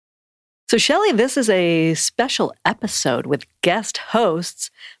So, Shelley, this is a special episode with guest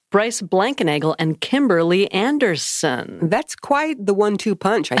hosts Bryce Blankenagel and Kimberly Anderson. That's quite the 1-2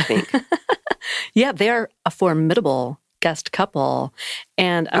 punch, I think. Yeah, they're a formidable guest couple.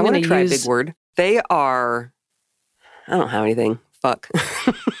 And I want to try a big word. They are, I don't have anything. Fuck.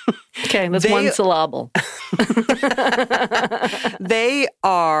 Okay, that's one syllable. They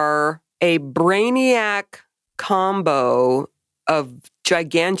are a brainiac combo of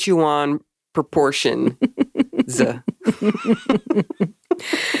gigantuan proportion.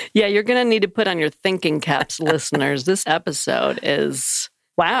 Yeah, you're going to need to put on your thinking caps, listeners. This episode is,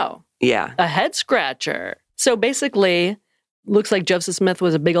 wow. Yeah. A head scratcher. So basically, looks like Joseph Smith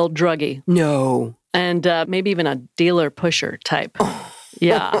was a big old druggie. No. And maybe even a dealer pusher type.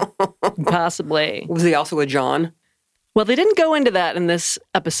 Yeah, possibly. Was he also a John? Well, they didn't go into that in this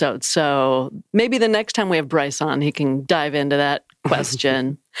episode, so maybe the next time we have Bryce on, he can dive into that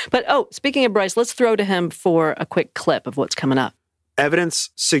question. But, speaking of Bryce, let's throw to him for a quick clip of what's coming up. Evidence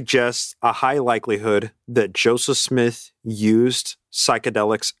suggests a high likelihood that Joseph Smith used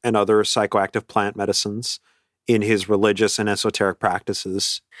psychedelics and other psychoactive plant medicines in his religious and esoteric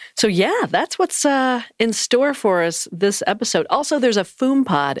practices. So yeah, that's what's in store for us this episode. Also, there's a Foom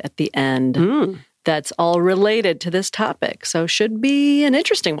pod at the end that's all related to this topic. So should be an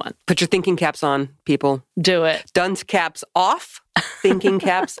interesting one. Put your thinking caps on, people. Do it. Dunce caps off, thinking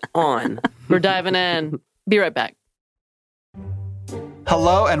caps on. We're diving in. Be right back.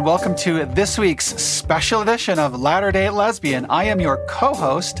 Hello and welcome to this week's special edition of Latter-day Lesbian. I am your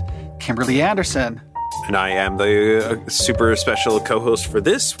co-host, Kimberly Anderson. And I am the super special co-host for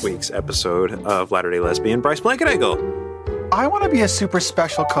this week's episode of Latter-day Lesbian, Bryce Blankenagel. I want to be a super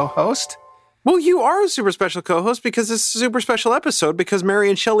special co-host. Well, you are a super special co-host because it's a super special episode because Mary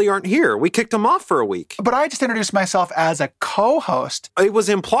and Shelley aren't here. We kicked them off for a week. But I just introduced myself as a co-host. It was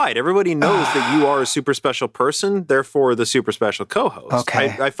implied. Everybody knows that you are a super special person, therefore the super special co-host.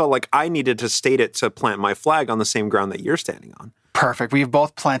 Okay. I felt like I needed to state it to plant my flag on the same ground that you're standing on. Perfect. We've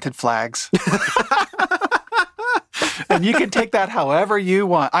both planted flags. And you can take that however you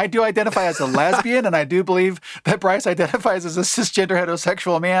want. I do identify as a lesbian, and I do believe that Bryce identifies as a cisgender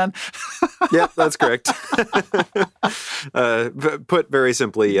heterosexual man. Yep, that's correct. Put very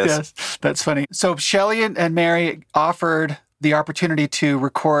simply, yes. Yes, that's funny. So Shelley and Mary offered the opportunity to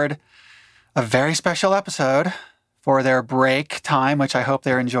record a very special episode for their break time, which I hope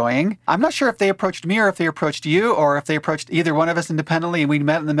they're enjoying. I'm not sure if they approached me or if they approached you or if they approached either one of us independently and we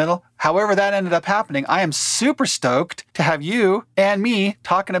met in the middle. However that ended up happening, I am super stoked to have you and me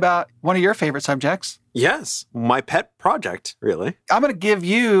talking about one of your favorite subjects. Yes, my pet project, really. I'm going to give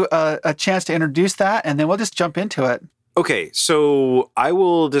you a chance to introduce that, and then we'll just jump into it. Okay, so I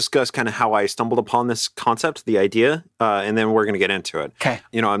will discuss kind of how I stumbled upon this concept, the idea, and then we're going to get into it. Okay.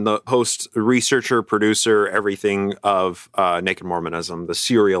 You know, I'm the host, researcher, producer, everything of Naked Mormonism, the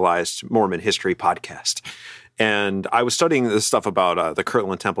serialized Mormon history podcast. And I was studying this stuff about the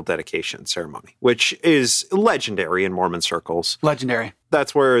Kirtland Temple dedication ceremony, which is legendary in Mormon circles. Legendary.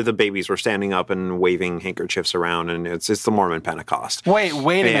 That's where the babies were standing up and waving handkerchiefs around, and it's the Mormon Pentecost. Wait a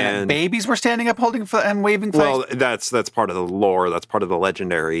minute. Babies were standing up holding and waving flags? Well, that's part of the lore. That's part of the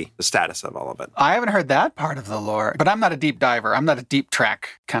legendary status of all of it. I haven't heard that part of the lore, but I'm not a deep diver. I'm not a deep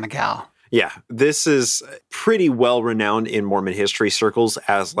track kind of gal. Yeah, this is pretty well renowned in Mormon history circles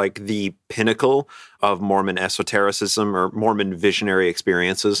as like the pinnacle of Mormon esotericism or Mormon visionary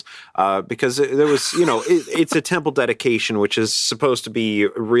experiences, because there was, it's a temple dedication, which is supposed to be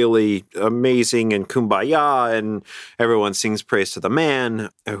really amazing and kumbaya, and everyone sings praise to the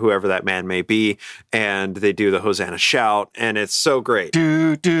man, whoever that man may be, and they do the Hosanna shout, and it's so great.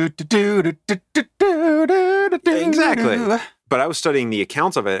 Exactly. But I was studying the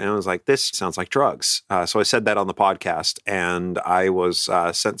accounts of it, and I was like, this sounds like drugs. So I said that on the podcast, and I was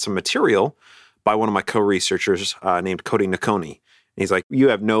sent some material by one of my co-researchers named Cody Nakoni. And he's like, you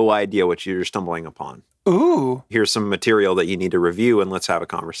have no idea what you're stumbling upon. Ooh. Here's some material that you need to review, and let's have a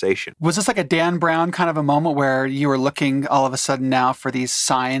conversation. Was this like a Dan Brown kind of a moment where you were looking all of a sudden now for these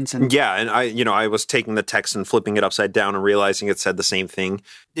signs? And yeah, and I was taking the text and flipping it upside down and realizing it said the same thing.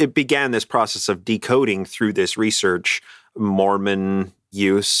 It began this process of decoding through this research Mormon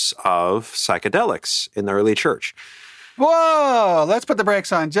use of psychedelics in the early church. Whoa, let's put the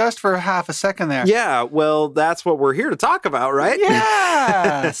brakes on just for half a second there. Yeah, well, that's what we're here to talk about, right?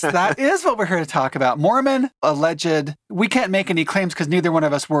 Yes, that is what we're here to talk about. Mormon alleged, we can't make any claims because neither one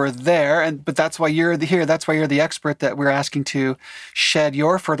of us were there, but that's why you're here. That's why you're the expert that we're asking to shed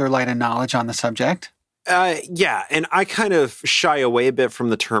your further light and knowledge on the subject. Yeah, and I kind of shy away a bit from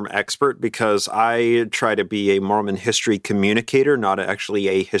the term expert because I try to be a Mormon history communicator, not actually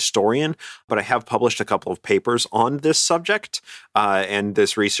a historian, but I have published a couple of papers on this subject, and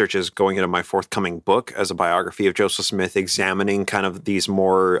this research is going into my forthcoming book as a biography of Joseph Smith, examining kind of these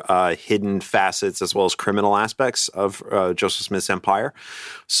more hidden facets as well as criminal aspects of Joseph Smith's empire.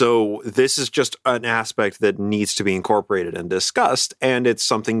 So this is just an aspect that needs to be incorporated and discussed, and it's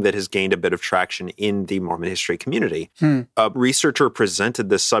something that has gained a bit of traction in the Mormon history community. A researcher presented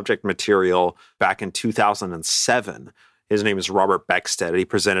this subject material back in 2007. His name is Robert Beckstead. He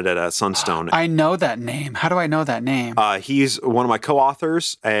presented it at Sunstone. I know that name. How do I know that name? He's one of my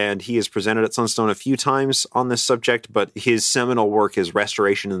co-authors, and he has presented at Sunstone a few times on this subject, but his seminal work is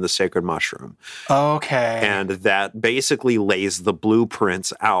Restoration in the Sacred Mushroom. Okay. And that basically lays the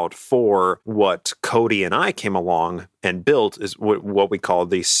blueprints out for what Cody and I came along and built, is what we call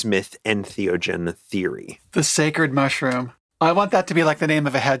the Smith entheogen theory. The Sacred Mushroom. I want that to be like the name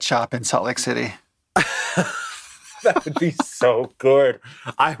of a head shop in Salt Lake City. That would be so good.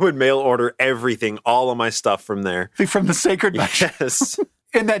 I would mail order everything, all of my stuff from there. From the Sacred Mushroom. Yes.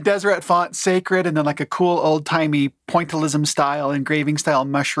 In that Deseret font, sacred, and then like a cool old-timey pointillism style, engraving style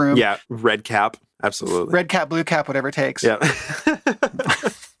mushroom. Yeah, red cap. Absolutely. Red cap, blue cap, whatever it takes. Yeah.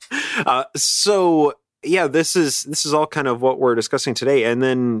 So yeah, this is all kind of what we're discussing today. And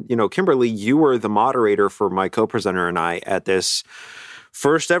then, Kimberly, you were the moderator for my co-presenter and I at this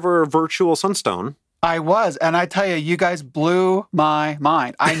first ever virtual Sunstone. I was. And I tell you, you guys blew my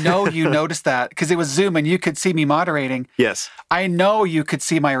mind. I know you noticed that because it was Zoom and you could see me moderating. Yes. I know you could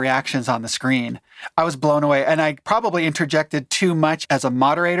see my reactions on the screen. I was blown away. And I probably interjected too much as a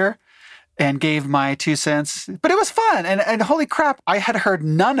moderator and gave my 2 cents. But it was fun. And holy crap, I had heard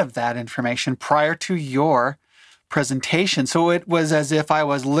none of that information prior to your presentation. So it was as if I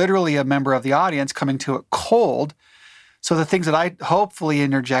was literally a member of the audience coming to it cold. So the things that I hopefully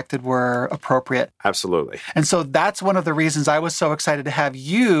interjected were appropriate. Absolutely. And so that's one of the reasons I was so excited to have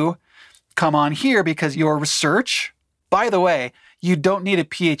you come on here, because your research, by the way, you don't need a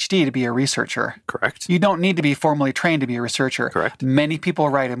PhD to be a researcher. Correct. You don't need to be formally trained to be a researcher. Correct. Many people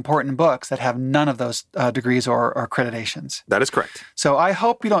write important books that have none of those degrees or accreditations. That is correct. So I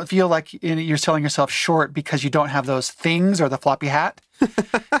hope you don't feel like you're selling yourself short because you don't have those things or the floppy hat.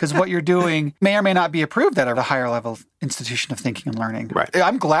 Because what you're doing may or may not be approved at a higher level institution of thinking and learning. Right.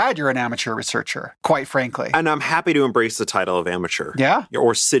 I'm glad you're an amateur researcher, quite frankly. And I'm happy to embrace the title of amateur. Yeah.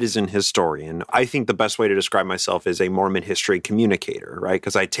 Or citizen historian. I think the best way to describe myself is a Mormon history communicator, right?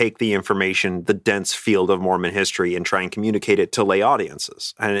 Because I take the information, the dense field of Mormon history, and try and communicate it to lay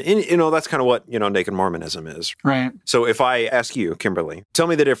audiences. And, that's kind of what, Naked Mormonism is. Right. So if I ask you, Kimberly, tell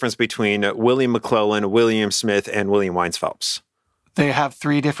me the difference between William McClellan, William Smith, and William Wines Phelps. They have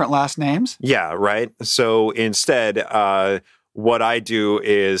 3 different last names? Yeah, right. So instead, what I do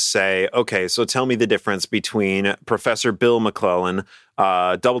is say, okay, so tell me the difference between Professor Bill McClellan,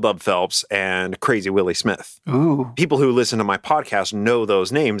 Double Dub Phelps, and Crazy Willie Smith. Ooh. People who listen to my podcast know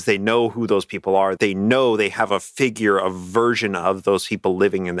those names. They know who those people are. They know they have a figure, a version of those people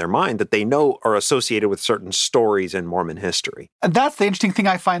living in their mind that they know are associated with certain stories in Mormon history. And that's the interesting thing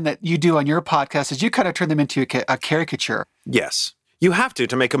I find that you do on your podcast is you kind of turn them into a caricature. Yes. You have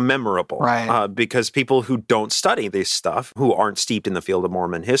to make them memorable, right? Because people who don't study this stuff, who aren't steeped in the field of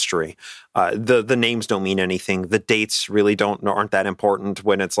Mormon history, the names don't mean anything. The dates really aren't that important.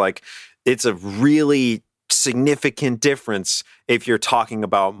 When it's a really significant difference if you're talking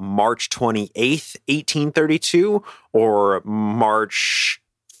about March 28th, 1832, or March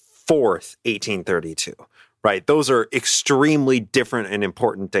 4th, 1832. Right. Those are extremely different and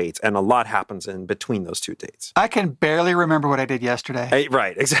important dates, and a lot happens in between those 2 dates. I can barely remember what I did yesterday.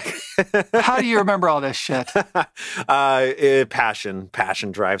 Right. Exactly. How do you remember all this shit? Passion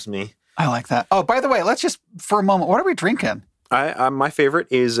drives me. I like that. Oh, by the way, let's just, for a moment, what are we drinking? My favorite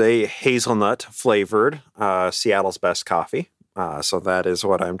is a hazelnut flavored Seattle's Best coffee. So that is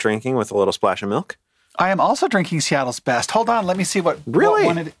what I'm drinking with a little splash of milk. I am also drinking Seattle's Best. Hold on, let me see what. Really?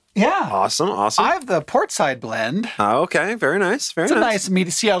 What one it, yeah. Awesome. I have the Portside blend. Okay, very nice. It's a nice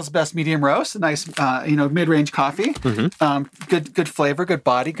Seattle's Best medium roast. A nice, mid-range coffee. Mm-hmm. Good flavor, good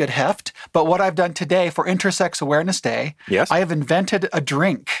body, good heft. But what I've done today for Intersex Awareness Day, yes, I have invented a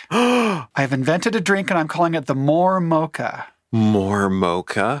drink. I have invented a drink, and I'm calling it the More Mocha. More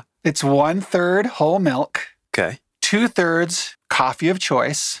Mocha. It's 1/3 whole milk. Okay. 2/3 coffee of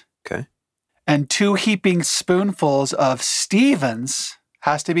choice. Okay. And 2 heaping spoonfuls of Stevens,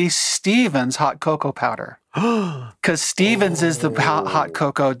 has to be Stevens hot cocoa powder. Because Stevens is the hot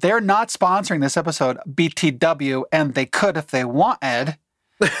cocoa. They're not sponsoring this episode, BTW, and they could if they wanted.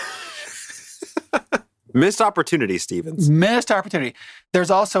 Missed opportunity, Stevens. Missed opportunity.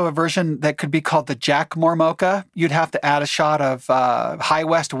 There's also a version that could be called the Jackmore Mocha. You'd have to add a shot of High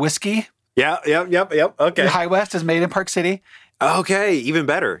West whiskey. Yep. Okay. High West is made in Park City. Okay, even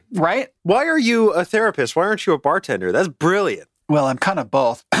better. Right? Why are you a therapist? Why aren't you a bartender? That's brilliant. Well, I'm kind of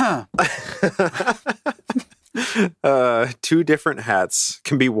both. 2 different hats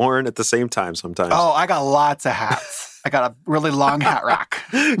can be worn at the same time sometimes. Oh, I got lots of hats. I got a really long hat rack.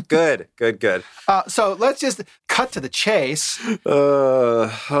 Good. So let's just cut to the chase.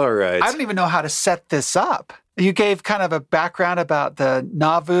 All right. I don't even know how to set this up. You gave kind of a background about the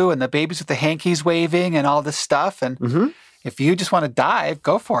Nauvoo and the babies with the hankies waving and all this stuff. And if you just want to dive,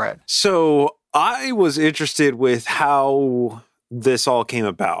 go for it. So I was interested with how this all came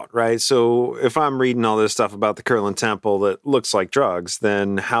about, right? So if I'm reading all this stuff about the Kirtland Temple that looks like drugs,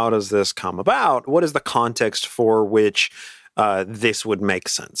 then how does this come about? What is the context for which this would make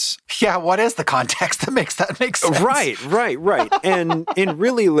sense? Yeah, what is the context that makes that make sense? Right. And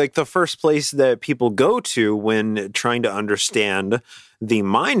really, like, the first place that people go to when trying to understand the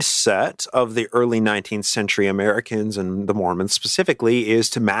mindset of the early 19th century Americans and the Mormons specifically is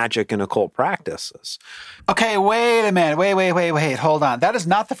to magic and occult practices. Okay, wait a minute. Wait. Hold on. That is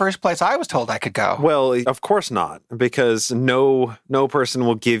not the first place I was told I could go. Well, of course not, because no person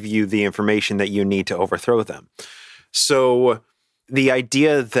will give you the information that you need to overthrow them. So the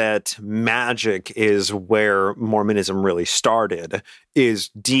idea that magic is where Mormonism really started is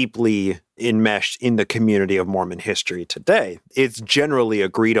deeply enmeshed in the community of Mormon history today. It's generally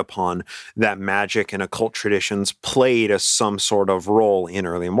agreed upon that magic and occult traditions played some sort of role in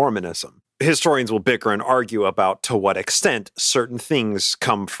early Mormonism. Historians will bicker and argue about to what extent certain things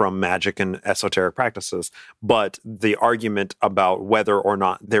come from magic and esoteric practices, but the argument about whether or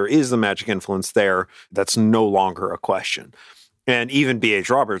not there is a magic influence there, that's no longer a question. And even B.H.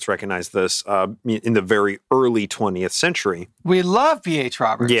 Roberts recognized this in the very early 20th century. We love B.H.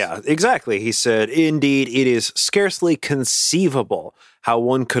 Roberts. Yeah, exactly. He said, "Indeed, it is scarcely conceivable how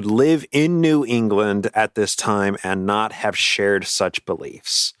one could live in New England at this time and not have shared such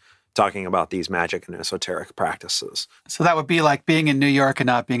beliefs," talking about these magic and esoteric practices. So that would be like being in New York and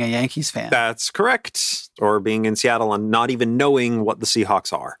not being a Yankees fan. That's correct. Or being in Seattle and not even knowing what the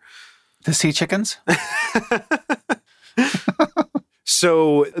Seahawks are. The Sea Chickens?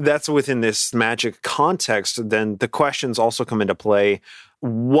 So that's within this magic context. Then the questions also come into play.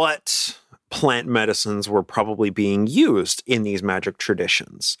 What plant medicines were probably being used in these magic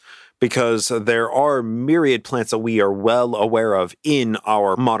traditions? Because there are myriad plants that we are well aware of in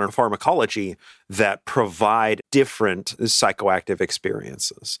our modern pharmacology that provide different psychoactive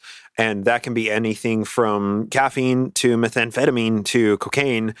experiences. And that can be anything from caffeine to methamphetamine to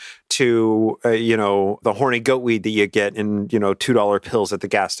cocaine to, the horny goatweed that you get in, $2 pills at the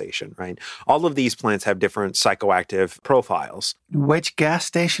gas station, right? All of these plants have different psychoactive profiles. Which gas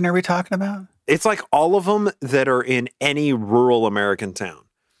station are we talking about? It's like all of them that are in any rural American town.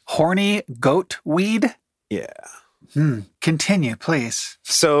 Horny goat weed? Yeah. Continue, please.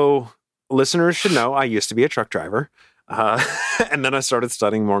 So listeners should know I used to be a truck driver, and then I started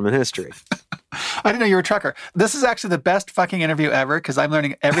studying Mormon history. I didn't know you were a trucker. This is actually the best fucking interview ever because I'm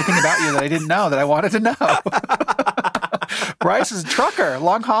learning everything about you that I didn't know that I wanted to know. Bryce is a trucker,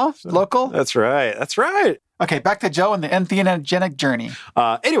 long haul, local. That's right. Okay, back to Joe and the entheogenic journey.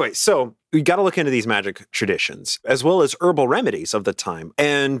 Anyway, so we got to look into these magic traditions as well as herbal remedies of the time.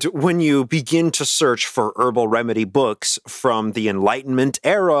 And when you begin to search for herbal remedy books from the Enlightenment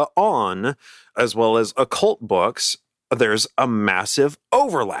era on, as well as occult books, there's a massive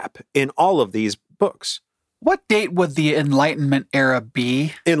overlap in all of these books. What date would the Enlightenment era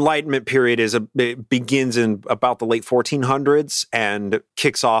be? Enlightenment period it begins in about the late 1400s and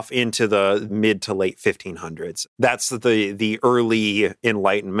kicks off into the mid to late 1500s. That's the early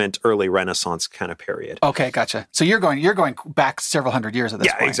Enlightenment, early Renaissance kind of period. Okay, gotcha. So you're going back several hundred years at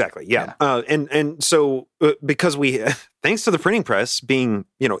this point. Yeah, exactly. Yeah. And so because we, thanks to the printing press being,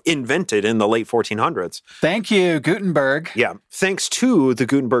 invented in the late 1400s. Thank you, Gutenberg. Yeah. Thanks to the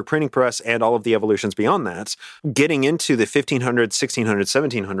Gutenberg printing press and all of the evolutions beyond that, getting into the 1500s,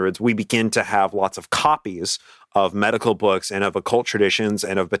 1600s, 1700s, we begin to have lots of copies of medical books and of occult traditions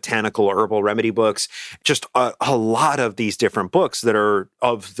and of botanical herbal remedy books, just a lot of these different books that are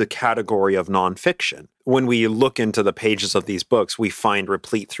of the category of nonfiction. When we look into the pages of these books, we find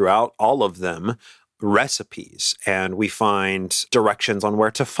replete throughout all of them recipes, and we find directions on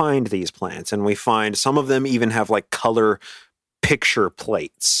where to find these plants, and we find some of them even have like color picture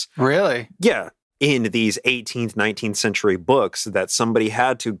plates. Really? Yeah. In these 18th, 19th century books that somebody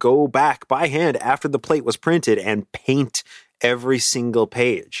had to go back by hand after the plate was printed and paint every single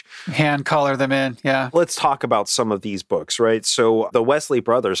page. Hand color them in, yeah. Let's talk about some of these books, right? So the Wesley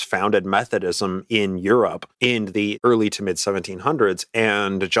brothers founded Methodism in Europe in the early to mid 1700s,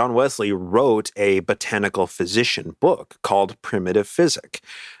 and John Wesley wrote a botanical physician book called Primitive Physic,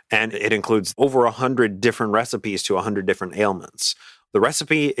 and it includes over 100 different recipes to 100 different ailments. The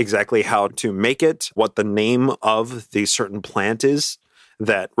recipe, exactly how to make it, what the name of the certain plant is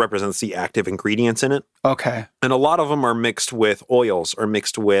that represents the active ingredients in it. Okay. And a lot of them are mixed with oils or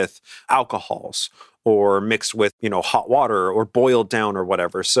mixed with alcohols or mixed with, hot water or boiled down or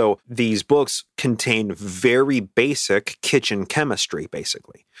whatever. So these books contain very basic kitchen chemistry,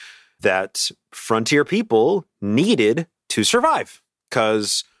 basically, that frontier people needed to survive.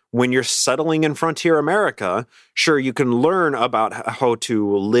 Because when you're settling in frontier America, sure, you can learn about how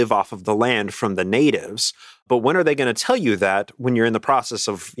to live off of the land from the natives. But when are they going to tell you that when you're in the process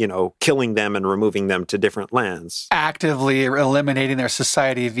of, killing them and removing them to different lands? Actively eliminating their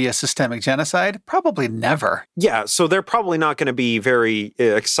society via systemic genocide? Probably never. Yeah, so they're probably not going to be very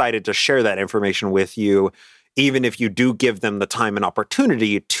excited to share that information with you, even if you do give them the time and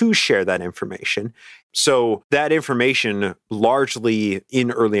opportunity to share that information. So that information largely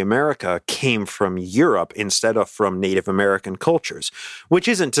in early America came from Europe instead of from Native American cultures, which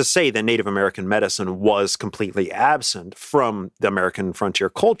isn't to say that Native American medicine was completely absent from the American frontier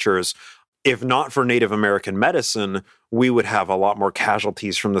cultures. If not for Native American medicine, we would have a lot more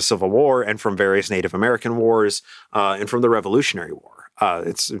casualties from the Civil War and from various Native American wars and from the Revolutionary War.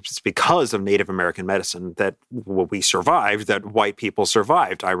 It's because of Native American medicine that we survived, that white people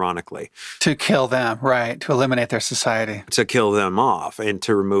survived, ironically. To kill them, right, to eliminate their society. To kill them off and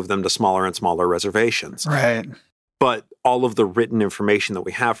to remove them to smaller and smaller reservations. Right. But all of the written information that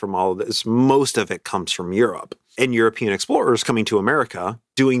we have from all of this, most of it comes from Europe. And European explorers coming to America,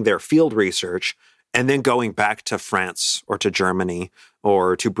 doing their field research, and then going back to France or to Germany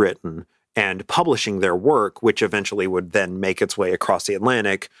or to Britain and publishing their work, which eventually would then make its way across the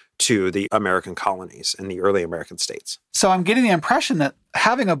Atlantic to the American colonies and the early American states. So I'm getting the impression that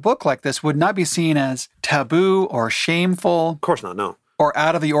having a book like this would not be seen as taboo or shameful. Of course not, no. Or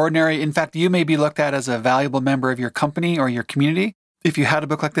out of the ordinary. In fact, you may be looked at as a valuable member of your company or your community if you had a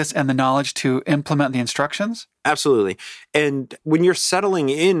book like this and the knowledge to implement the instructions. Absolutely. And when you're settling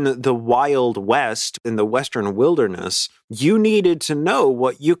in the Wild West, in the Western wilderness, you needed to know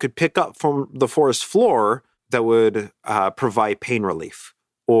what you could pick up from the forest floor that would provide pain relief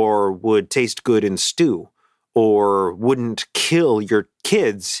or would taste good in stew or wouldn't kill your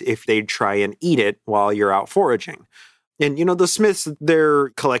kids if they try and eat it while you're out foraging. And, the Smiths, they're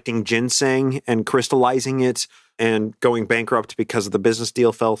collecting ginseng and crystallizing it and going bankrupt because the business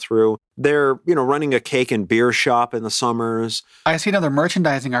deal fell through. They're, running a cake and beer shop in the summers. I see another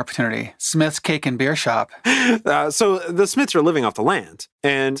merchandising opportunity. Smith's Cake and Beer Shop. So the Smiths are living off the land.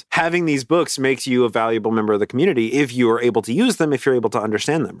 And having these books makes you a valuable member of the community if you are able to use them, if you're able to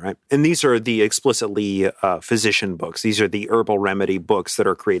understand them, right? And these are the explicitly physician books. These are the herbal remedy books that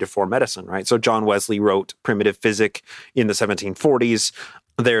are created for medicine, right? So John Wesley wrote Primitive Physic in the 1740s.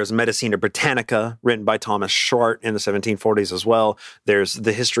 There's Medicina Britannica, written by Thomas Short in the 1740s as well. There's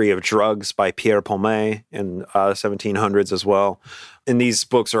The History of Drugs by Pierre Pomé in 1700s as well. And these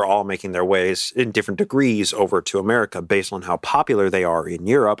books are all making their ways in different degrees over to America based on how popular they are in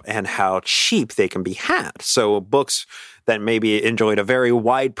Europe and how cheap they can be had. So books that maybe enjoyed a very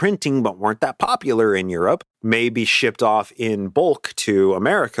wide printing but weren't that popular in Europe may be shipped off in bulk to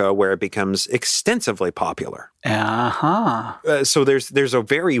America where it becomes extensively popular. So there's a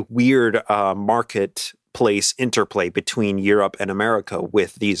very weird marketplace interplay between Europe and America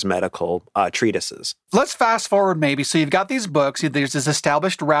with these medical treatises. Let's fast forward maybe. So you've got these books. There's this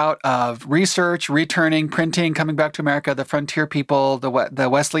established route of research, returning, printing, coming back to America. The frontier people, the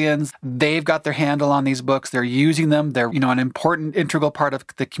Wesleyans, they've got their handle on these books. They're using them. They're, an important integral part of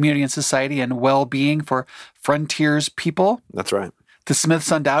the community and society and well-being for frontiers people. That's right. The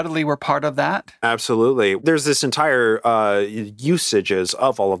Smiths undoubtedly were part of that. Absolutely. There's this entire usages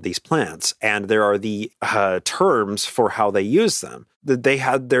of all of these plants, and there are the terms for how they use them. They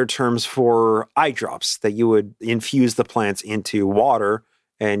had their terms for eye drops, that you would infuse the plants into water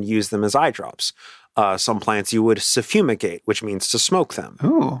and use them as eye drops. Some plants you would suffumigate, which means to smoke them.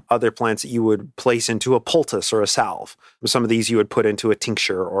 Ooh. Other plants that you would place into a poultice or a salve. Some of these you would put into a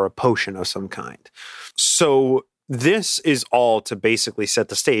tincture or a potion of some kind. So this is all to basically set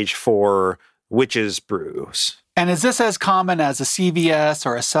the stage for witches' brews. And is this as common as a CVS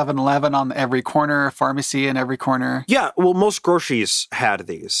or a 7-Eleven on every corner, a pharmacy in every corner? Yeah, well, most groceries had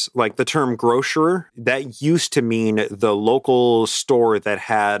these. Like the term grocer, that used to mean the local store that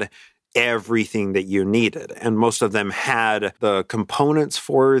had everything that you needed. And most of them had the components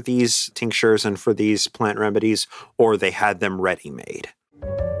for these tinctures and for these plant remedies, or they had them ready-made.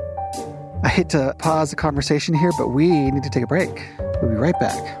 I hate to pause the conversation here, but we need to take a break. We'll be right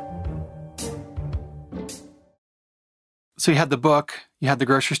back. So you had the book, you had the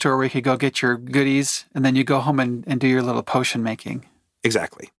grocery store where you could go get your goodies, and then you go home and do your little potion making.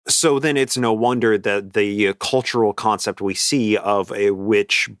 Exactly. So then it's no wonder that the cultural concept we see of a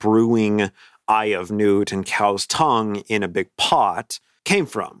witch brewing eye of newt and cow's tongue in a big pot came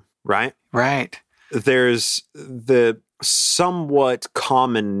from, right? Right. There's the somewhat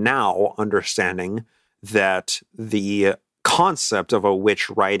common now understanding that the concept of a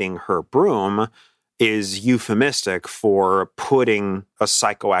witch riding her broom is euphemistic for putting a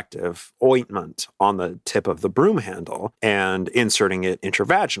psychoactive ointment on the tip of the broom handle and inserting it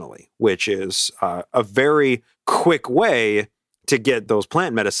intravaginally, which is a very quick way to get those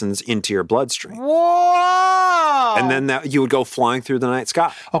plant medicines into your bloodstream. Whoa! And then you would go flying through the night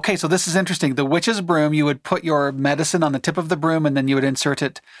sky. Okay, so this is interesting. The witch's broom, you would put your medicine on the tip of the broom and then you would insert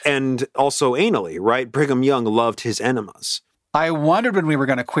it. And also anally, right? Brigham Young loved his enemas. I wondered when we were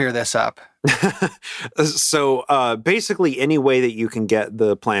going to queer this up. So basically, any way that you can get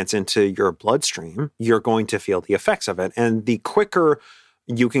the plants into your bloodstream, you're going to feel the effects of it. And the quicker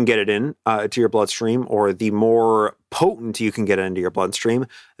you can get it in to your bloodstream, or the more potent you can get it into your bloodstream,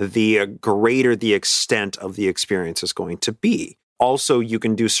 the greater the extent of the experience is going to be. Also, you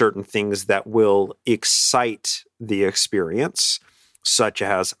can do certain things that will excite the experience, such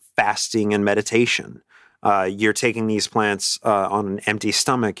as fasting and meditation. You're taking these plants on an empty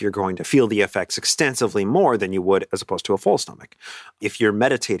stomach, you're going to feel the effects extensively more than you would as opposed to a full stomach. If you're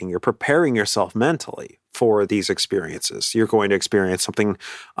meditating, you're preparing yourself mentally for these experiences. You're going to experience something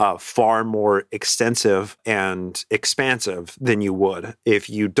far more extensive and expansive than you would if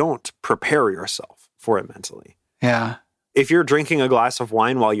you don't prepare yourself for it mentally. Yeah. If you're drinking a glass of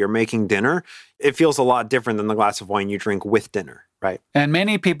wine while you're making dinner, it feels a lot different than the glass of wine you drink with dinner, right? And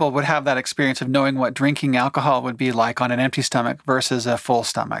many people would have that experience of knowing what drinking alcohol would be like on an empty stomach versus a full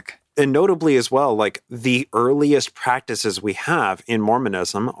stomach. And notably as well, like the earliest practices we have in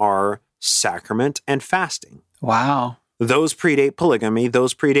Mormonism are sacrament and fasting. Wow. Those predate polygamy,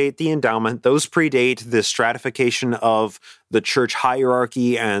 those predate the endowment, those predate the stratification of the church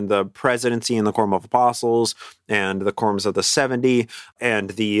hierarchy and the presidency and the Quorum of Apostles and the Quorums of the 70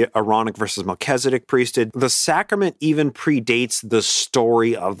 and the Aaronic versus Melchizedek priesthood. The sacrament even predates the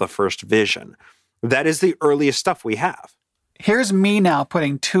story of the first vision. That is the earliest stuff we have. Here's me now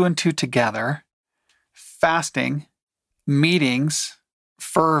putting two and two together. Fasting, meetings,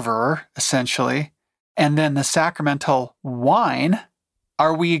 fervor, essentially, and then the sacramental wine.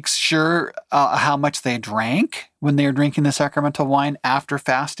 Are we sure how much they drank when they were drinking the sacramental wine after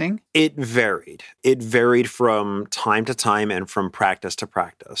fasting? It varied. It varied from time to time and from practice to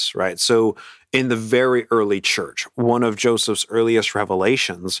practice, right? So in the very early church, one of Joseph's earliest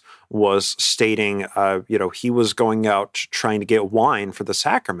revelations was stating, he was going out trying to get wine for the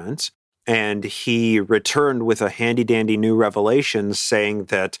sacrament. And he returned with a handy-dandy new revelation saying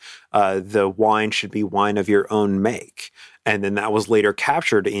that the wine should be wine of your own make. And then that was later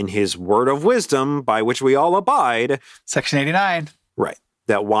captured in his word of wisdom, by which we all abide. Section 89. Right.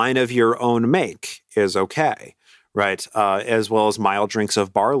 That wine of your own make is okay. Right. As well as mild drinks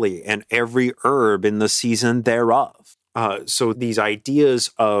of barley and every herb in the season thereof. So these ideas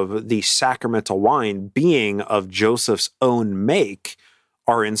of the sacramental wine being of Joseph's own make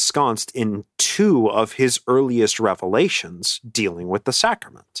are ensconced in two of his earliest revelations dealing with the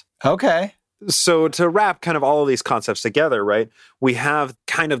sacrament. Okay. So to wrap kind of all of these concepts together, right, we have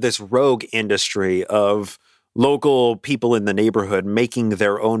kind of this rogue industry of local people in the neighborhood making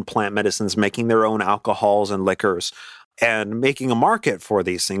their own plant medicines, making their own alcohols and liquors, and making a market for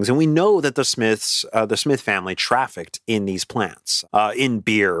these things. And we know that the Smith family trafficked in these plants, in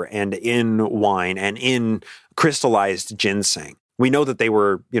beer and in wine and in crystallized ginseng. We know that they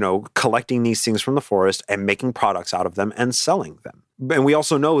were, collecting these things from the forest and making products out of them and selling them. And we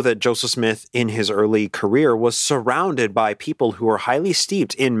also know that Joseph Smith, in his early career, was surrounded by people who were highly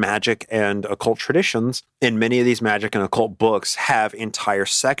steeped in magic and occult traditions. And many of these magic and occult books have entire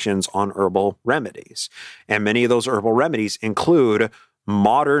sections on herbal remedies. And many of those herbal remedies include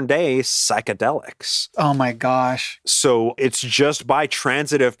modern day psychedelics. Oh my gosh. So it's just by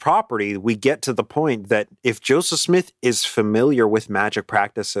transitive property, we get to the point that if Joseph Smith is familiar with magic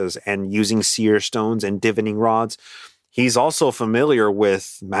practices and using seer stones and divining rods, he's also familiar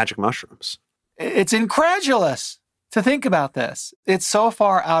with magic mushrooms. It's incredulous to think about this. It's so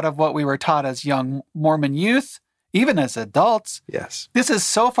far out of what we were taught as young Mormon youth even as adults. Yes. This is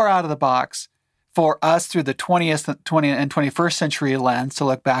so far out of the box for us through the 20th and 21st century lens to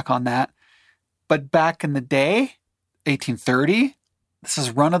look back on that. But back in the day, 1830, this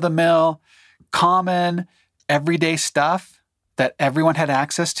is run-of-the-mill, common, everyday stuff that everyone had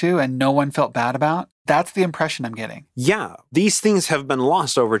access to and no one felt bad about. That's the impression I'm getting. Yeah, these things have been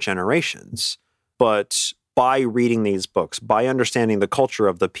lost over generations, but by reading these books, by understanding the culture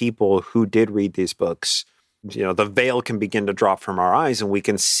of the people who did read these books, the veil can begin to drop from our eyes and we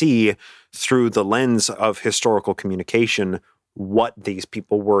can see through the lens of historical communication what these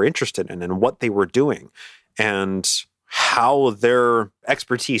people were interested in and what they were doing and how their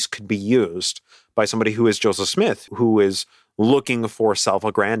expertise could be used by somebody who is Joseph Smith, who is looking for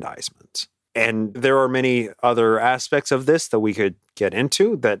self-aggrandizement. And there are many other aspects of this that we could get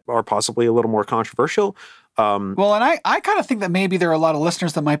into that are possibly a little more controversial. Well, and I kind of think that maybe there are a lot of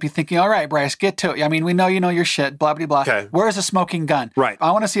listeners that might be thinking, all right, Bryce, get to it. I mean, we know you know your shit, blah, blah, blah. Okay. Where's a smoking gun? Right.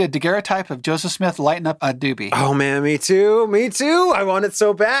 I want to see a daguerreotype of Joseph Smith lighting up a doobie. Oh, man, me too. Me too. I want it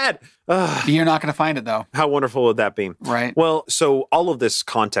so bad. You're not going to find it, though. How wonderful would that be? Right. Well, so all of this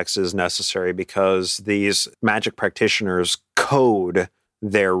context is necessary because these magic practitioners code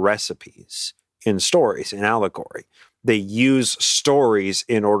their recipes in stories, in allegory. They use stories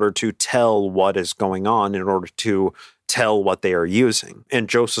in order to tell what is going on, in order to tell what they are using. And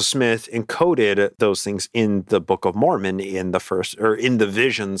Joseph Smith encoded those things in the Book of Mormon in the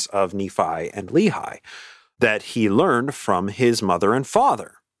visions of Nephi and Lehi that he learned from his mother and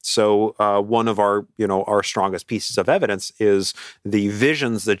father. So one of our strongest pieces of evidence is the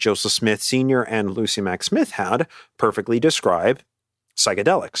visions that Joseph Smith Sr. and Lucy Mack Smith had perfectly describe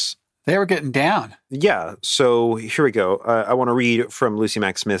psychedelics. They were getting down. Yeah. So here we go. I want to read from Lucy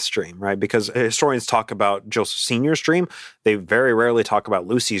Mack Smith's dream, right? Because historians talk about Joseph Sr.'s dream. They very rarely talk about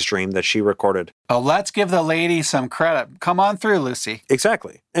Lucy's dream that she recorded. Oh, let's give the lady some credit. Come on through, Lucy.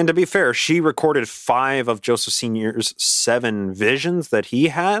 Exactly. And to be fair, she recorded 5 of Joseph Sr.'s 7 visions that he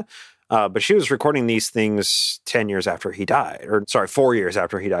had. But she was recording these things 10 years after he died. 4 years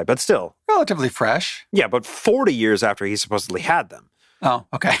after he died. But still. Relatively fresh. Yeah, but 40 years after he supposedly had them. Oh,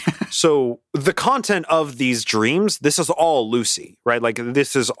 okay. So the content of these dreams, this is all Lucy, right? Like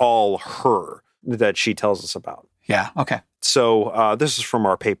this is all her that she tells us about. Yeah, okay. So this is from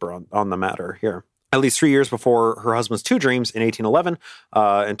our paper on the matter here. At least 3 years before her husband's 2 dreams in 1811,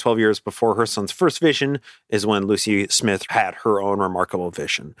 and 12 years before her son's first vision is when Lucy Smith had her own remarkable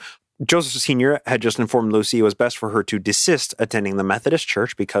vision. Joseph Sr. had just informed Lucy it was best for her to desist attending the Methodist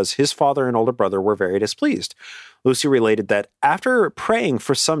Church because his father and older brother were very displeased. Lucy related that after praying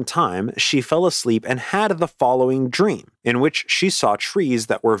for some time, she fell asleep and had the following dream, in which she saw trees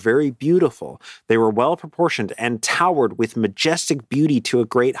that were very beautiful. They were well proportioned and towered with majestic beauty to a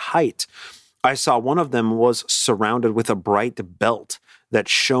great height. I saw one of them was surrounded with a bright belt that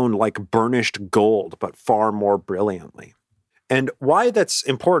shone like burnished gold, but far more brilliantly. And why that's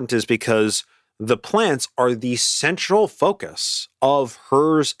important is because the plants are the central focus of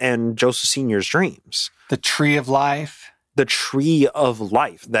hers and Joseph Sr.'s dreams. The tree of life. The tree of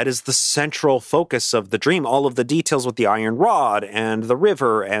life. That is the central focus of the dream. All of the details with the iron rod and the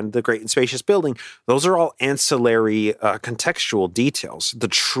river and the great and spacious building, those are all ancillary contextual details. The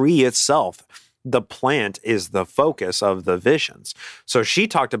tree itself, the plant, is the focus of the visions. So she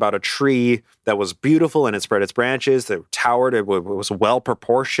talked about a tree that was beautiful and it spread its branches, that towered, it was well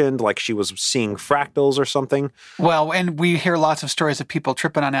proportioned, like she was seeing fractals or something. Well, and we hear lots of stories of people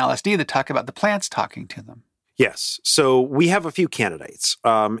tripping on LSD that talk about the plants talking to them. Yes. So we have a few candidates.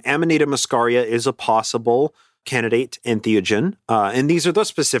 Amanita muscaria is a possible candidate entheogen. And these are the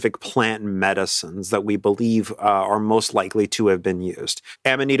specific plant medicines that we believe are most likely to have been used.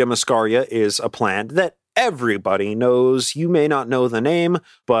 Amanita muscaria is a plant that everybody knows. You may not know the name,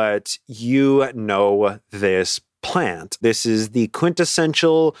 but you know this plant. This is the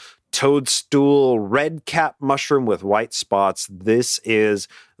quintessential toadstool red cap mushroom with white spots. This is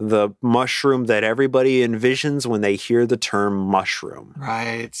the mushroom that everybody envisions when they hear the term mushroom.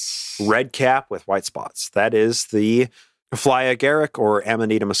 Right. Red cap with white spots. That is the fly agaric or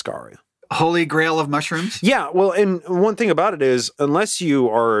Amanita muscaria. Holy grail of mushrooms? Yeah, well, and one thing about it is, unless you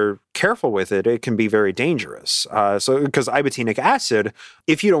are careful with it, it can be very dangerous. Because ibotenic acid,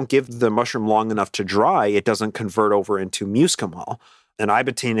 if you don't give the mushroom long enough to dry, it doesn't convert over into muscimol. And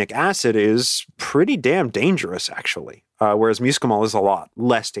ibotenic acid is pretty damn dangerous, actually, whereas muscimol is a lot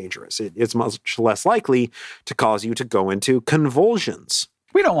less dangerous. It's much less likely to cause you to go into convulsions.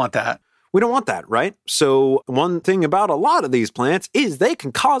 We don't want that. We don't want that, right? So one thing about a lot of these plants is they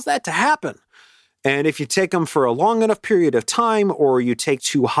can cause that to happen. And if you take them for a long enough period of time, or you take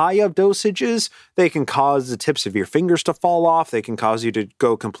too high of dosages, they can cause the tips of your fingers to fall off. They can cause you to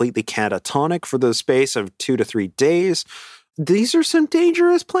go completely catatonic for the space of 2 to 3 days. These are some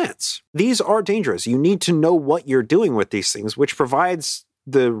dangerous plants. These are dangerous. You need to know what you're doing with these things, which provides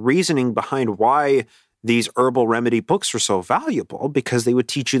the reasoning behind why these herbal remedy books are so valuable, because they would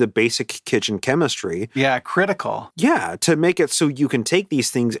teach you the basic kitchen chemistry. Yeah, critical. Yeah, to make it so you can take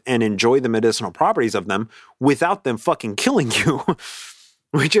these things and enjoy the medicinal properties of them without them fucking killing you,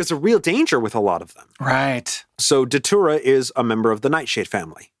 which is a real danger with a lot of them. Right. So Datura is a member of the nightshade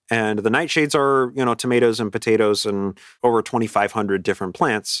family. And the nightshades are, tomatoes and potatoes and over 2,500 different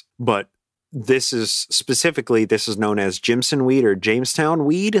plants. But this is known as Jimson weed or Jamestown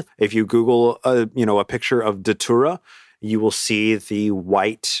weed. If you Google a picture of Datura, you will see the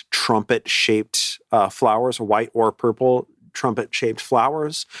white trumpet-shaped flowers, white or purple trumpet-shaped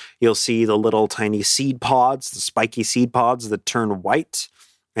flowers. You'll see the little tiny seed pods, the spiky seed pods that turn white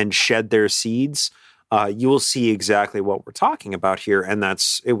and shed their seeds. You will see exactly what we're talking about here, and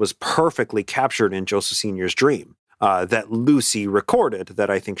it was perfectly captured in Joseph Sr.'s dream. That Lucy recorded,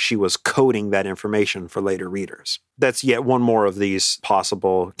 that I think she was coding that information for later readers. That's yet one more of these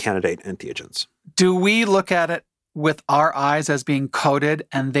possible candidate entheogens. Do we look at it with our eyes as being coded,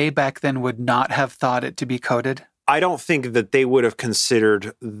 and they back then would not have thought it to be coded? I don't think that they would have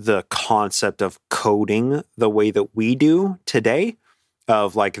considered the concept of coding the way that we do today,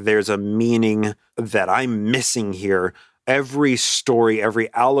 of like, there's a meaning that I'm missing here. Every story,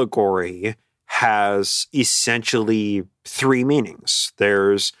 every allegory has essentially 3 meanings.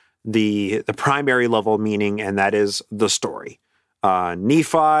 There's the primary level meaning, and that is the story.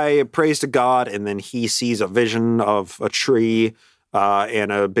 Nephi prays to God, and then he sees a vision of a tree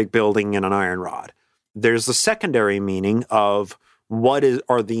and a big building and an iron rod. There's the secondary meaning of what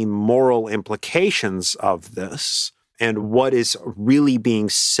are the moral implications of this, and what is really being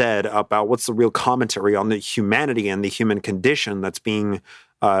said about what's the real commentary on the humanity and the human condition that's being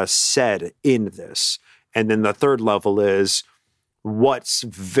said in this. And then the third level is what's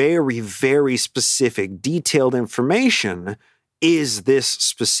very, very specific, detailed information is this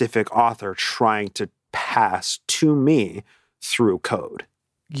specific author trying to pass to me through code.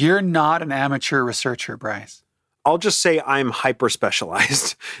 You're not an amateur researcher, Bryce. I'll just say I'm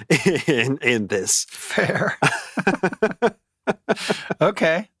hyper-specialized in this. Fair.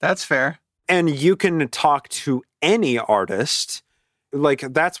 Okay, that's fair. And you can talk to any artist. Like,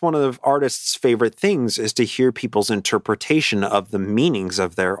 that's one of the artists' favorite things, is to hear people's interpretation of the meanings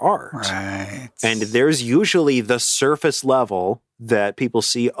of their art. Right. And there's usually the surface level that people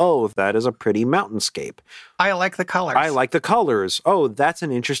see, oh, that is a pretty mountainscape. I like the colors. I like the colors. Oh, that's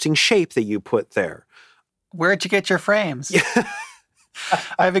an interesting shape that you put there. Where'd you get your frames?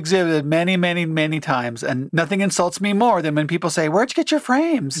 I've exhibited many, many, many times, and nothing insults me more than when people say, where'd you get your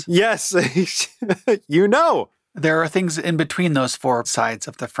frames? Yes, There are things in between those 4 sides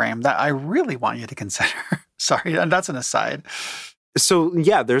of the frame that I really want you to consider. Sorry, and that's an aside. So,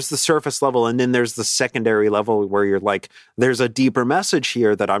 yeah, there's the surface level, and then there's the secondary level where you're like, there's a deeper message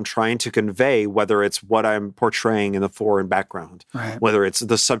here that I'm trying to convey, whether it's what I'm portraying in the fore and background, right, whether it's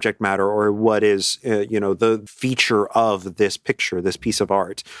the subject matter or what is, the feature of this picture, this piece of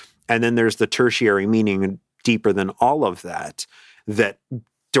art. And then there's the tertiary meaning deeper than all of that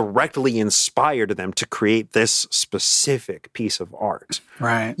directly inspired them to create this specific piece of art.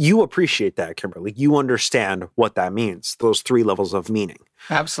 Right. You appreciate that, Kimberly. You understand what that means, those 3 levels of meaning.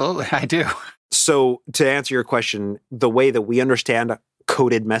 Absolutely, I do. So to answer your question, the way that we understand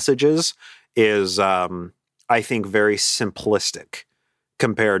coded messages is, I think, very simplistic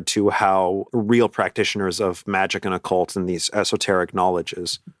compared to how real practitioners of magic and occult and these esoteric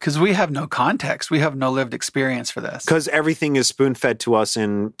knowledges. Because we have no context. We have no lived experience for this. Because everything is spoon-fed to us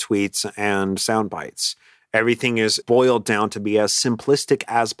in tweets and sound bites. Everything is boiled down to be as simplistic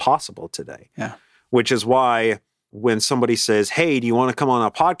as possible today. Yeah. Which is why when somebody says, hey, do you want to come on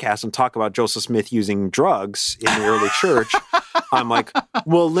a podcast and talk about Joseph Smith using drugs in the early church? I'm like,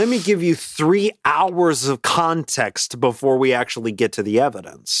 well, let me give you 3 hours of context before we actually get to the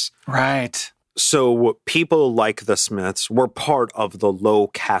evidence. Right. So people like the Smiths were part of the low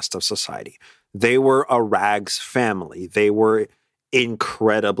caste of society. They were a rags family. They were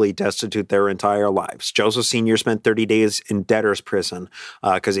incredibly destitute their entire lives. Joseph Sr. spent 30 days in debtor's prison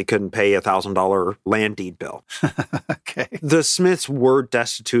because he couldn't pay a $1,000 land deed bill. Okay. The Smiths were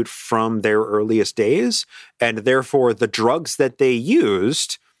destitute from their earliest days, and therefore the drugs that they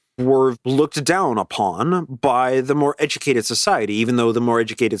used were looked down upon by the more educated society, even though the more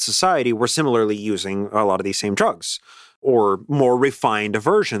educated society were similarly using a lot of these same drugs or more refined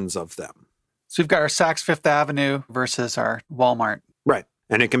versions of them. So we've got our Saks Fifth Avenue versus our Walmart. Right.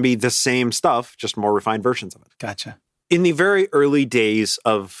 And it can be the same stuff, just more refined versions of it. Gotcha. In the very early days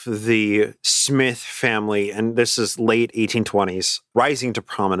of the Smith family, and this is late 1820s, rising to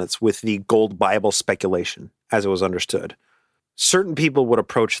prominence with the gold Bible speculation, as it was understood, certain people would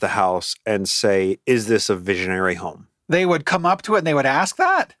approach the house and say, is this a visionary home? They would come up to it and they would ask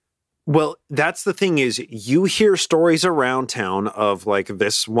that? Well, that's the thing is you hear stories around town of like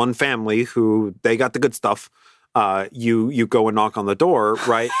this one family who they got the good stuff. You go and knock on the door,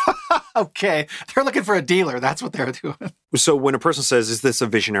 right? Okay. They're looking for a dealer. That's what they're doing. So when a person says, is this a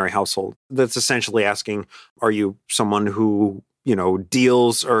visionary household? That's essentially asking, are you someone who,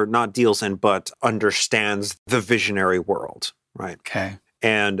 deals or not deals in, but understands the visionary world, right? Okay.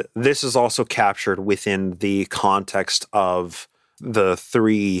 And this is also captured within the context of the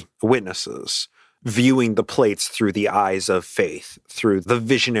three witnesses viewing the plates through the eyes of faith, through the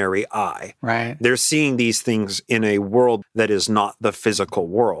visionary eye. Right. They're seeing these things in a world that is not the physical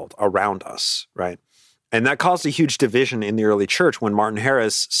world around us, right? And that caused a huge division in the early church when Martin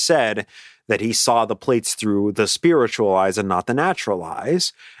Harris said that he saw the plates through the spiritual eyes and not the natural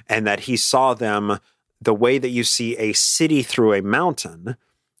eyes, and that he saw them the way that you see a city through a mountain,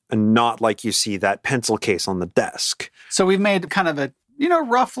 and not like you see that pencil case on the desk. So we've made kind of a,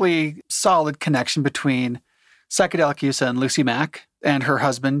 roughly solid connection between psychedelic use and Lucy Mack and her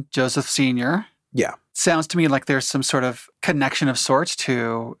husband, Joseph Sr. Yeah. Sounds to me like there's some sort of connection of sorts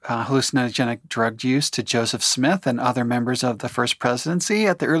to hallucinogenic drug use to Joseph Smith and other members of the First Presidency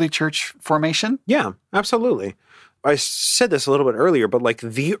at the early church formation. Yeah, absolutely. I said this a little bit earlier, but like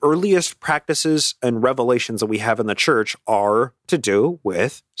the earliest practices and revelations that we have in the church are to do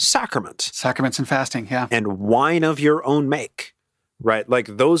with sacrament. Sacraments and fasting, yeah. And wine of your own make, right?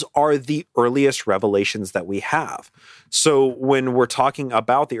 Like those are the earliest revelations that we have. So when we're talking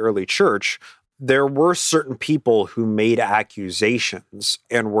about the early church, there were certain people who made accusations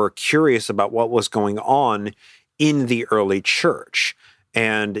and were curious about what was going on in the early church.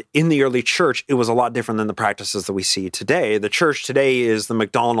 And in the early church, it was a lot different than the practices that we see today. The church today is the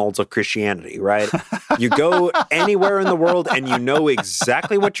McDonald's of Christianity, right? You go anywhere in the world and you know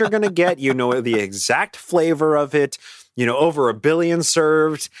exactly what you're going to get. You know the exact flavor of it. Over 1 billion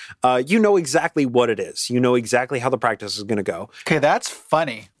served. You know exactly what it is. You know exactly how the practice is going to go. Okay, that's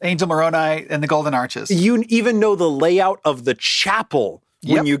funny. Angel Moroni and the Golden Arches. You even know the layout of the chapel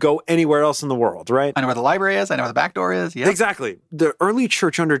when you go anywhere else in the world, right? I know where the library is. I know where the back door is. Yep. Exactly. The early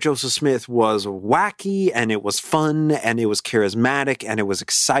church under Joseph Smith was wacky and it was fun and it was charismatic and it was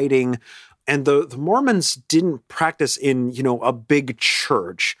exciting. And the Mormons didn't practice in, a big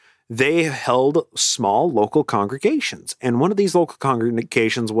church. They held small local congregations. And one of these local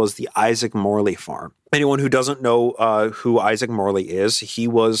congregations was the Isaac Morley Farm. Anyone who doesn't know who Isaac Morley is, he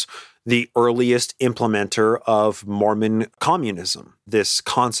was the earliest implementer of Mormon communism, this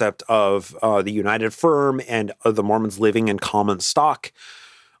concept of the united firm and the Mormons living in common stock.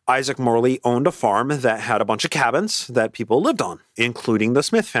 Isaac Morley owned a farm that had a bunch of cabins that people lived on, including the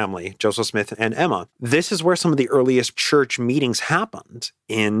Smith family, Joseph Smith and Emma. This is where some of the earliest church meetings happened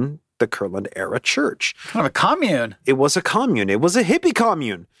in the Kirtland era church. Kind of a commune. It was a commune. It was a hippie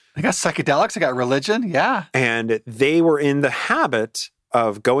commune. They got psychedelics. They got religion. Yeah. And they were in the habit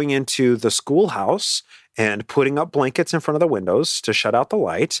of going into the schoolhouse and putting up blankets in front of the windows to shut out the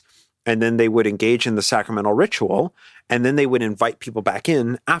light. And then they would engage in the sacramental ritual. And then they would invite people back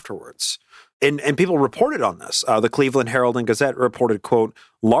in afterwards. And people reported on this. The Cleveland Herald and Gazette reported, quote,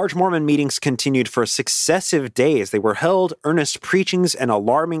 large Mormon meetings continued for successive days. They were held, earnest preachings and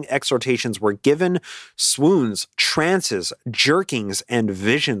alarming exhortations were given. Swoons, trances, jerkings, and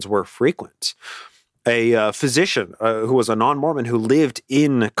visions were frequent. A physician who was a non-Mormon who lived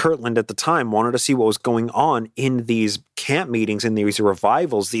in Kirtland at the time wanted to see what was going on in these camp meetings, in these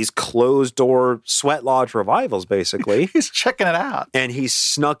revivals, these closed-door sweat lodge revivals, basically. He's checking it out. And he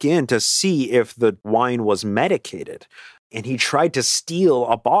snuck in to see if the wine was medicated. And he tried to steal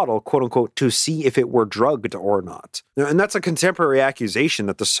a bottle, quote unquote, to see if it were drugged or not. And that's a contemporary accusation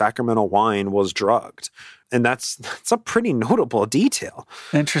that the sacramental wine was drugged. And that's a pretty notable detail.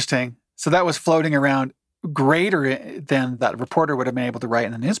 Interesting. So that was floating around greater than that reporter would have been able to write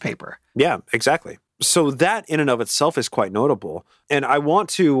in the newspaper. Yeah, exactly. So that in and of itself is quite notable. And I want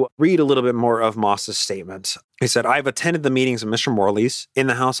to read a little bit more of Moss's statement. He said, "I've attended the meetings of Mr. Morley's. In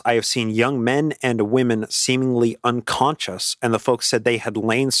the house, I have seen young men and women seemingly unconscious, and the folks said they had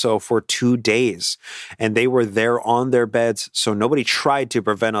lain so for 2 days, and they were there on their beds, so nobody tried to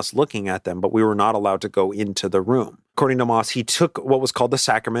prevent us looking at them, but we were not allowed to go into the room." According to Moss, he took what was called the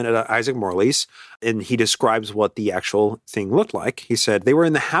sacrament at Isaac Morley's, and he describes what the actual thing looked like. He said, "They were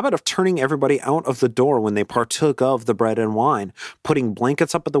in the habit of turning everybody out of the door when they partook of the bread and wine, putting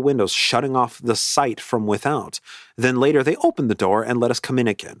blankets up at the windows, shutting off the sight from without. Then later they opened the door and let us come in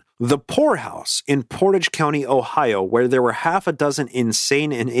again. The poorhouse in Portage County, Ohio, where there were half a dozen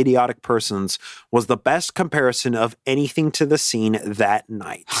insane and idiotic persons, was the best comparison of anything to the scene that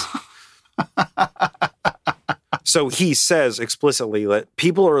night." So he says explicitly that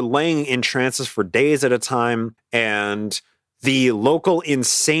people are laying in trances for days at a time, and the local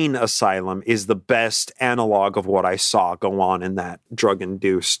insane asylum is the best analog of what I saw go on in that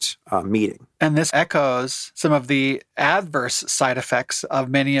drug-induced meeting. And this echoes some of the adverse side effects of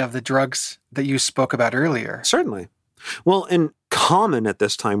many of the drugs that you spoke about earlier. Certainly. Well, and common at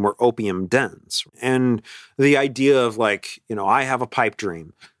this time were opium dens. And the idea of I have a pipe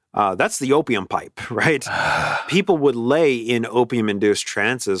dream. That's the opium pipe, right? People would lay in opium-induced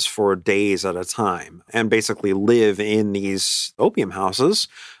trances for days at a time and basically live in these opium houses.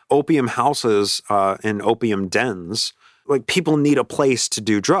 Opium houses and opium dens, people need a place to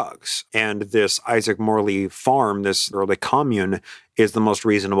do drugs. And this Isaac Morley farm, this early commune, is the most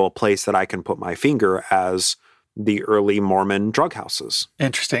reasonable place that I can put my finger as the early Mormon drug houses.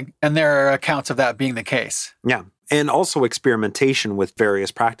 Interesting. And there are accounts of that being the case. Yeah. And also experimentation with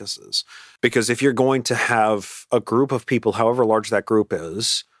various practices. Because if you're going to have a group of people, however large that group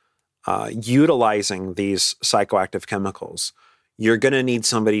is, utilizing these psychoactive chemicals, you're going to need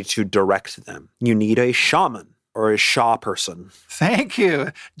somebody to direct them. You need a shaman or a Shaw person. Thank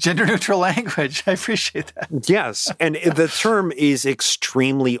you. Gender neutral language. I appreciate that. Yes. And the term is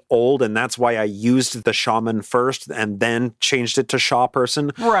extremely old, and that's why I used the shaman first and then changed it to Shaw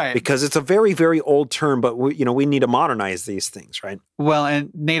person. Right. Because it's a very, very old term, but we need to modernize these things, right? Well, in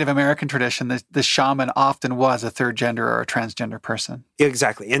Native American tradition, the shaman often was a third gender or a transgender person.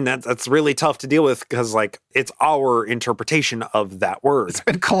 Exactly. And that's really tough to deal with because, it's our interpretation of that word. It's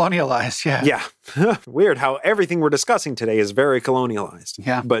been colonialized, yeah. Yeah. Weird how everything we're discussing today is very colonialized.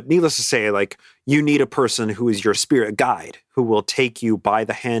 Yeah. But needless to say, you need a person who is your spirit guide, who will take you by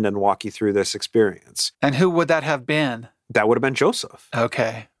the hand and walk you through this experience. And who would that have been? That would have been Joseph.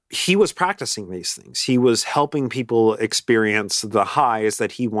 Okay. He was practicing these things. He was helping people experience the highs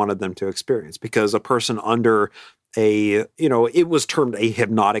that he wanted them to experience, because a person under it was termed a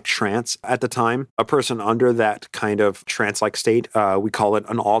hypnotic trance at the time. A person under that kind of trance-like state, we call it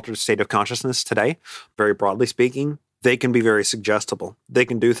an altered state of consciousness today, very broadly speaking. They can be very suggestible. They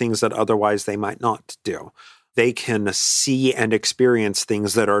can do things that otherwise they might not do. They can see and experience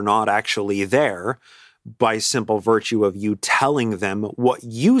things that are not actually there by simple virtue of you telling them what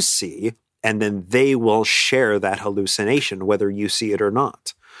you see, and then they will share that hallucination, whether you see it or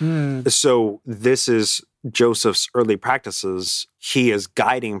not. So this is Joseph's early practices. He is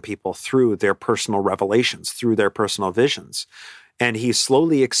guiding people through their personal revelations, through their personal visions. And he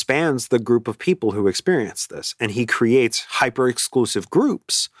slowly expands the group of people who experience this. And he creates hyper-exclusive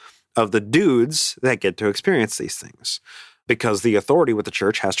groups of the dudes that get to experience these things, because the authority with the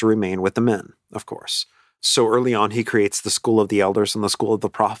church has to remain with the men, of course. So early on, he creates the School of the Elders and the School of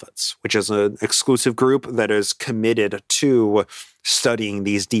the Prophets, which is an exclusive group that is committed to studying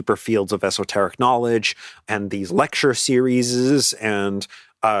these deeper fields of esoteric knowledge and these lecture series and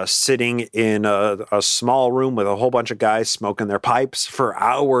sitting in a small room with a whole bunch of guys smoking their pipes for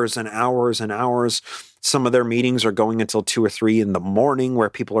hours and hours and hours. Some of their meetings are going until 2 or 3 in the morning,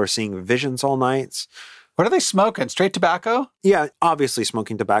 where people are seeing visions all nights. What are they smoking? Straight tobacco? Yeah, obviously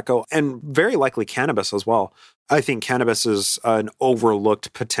smoking tobacco, and very likely cannabis as well. I think cannabis is an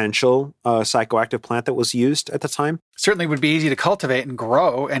overlooked potential psychoactive plant that was used at the time. Certainly would be easy to cultivate and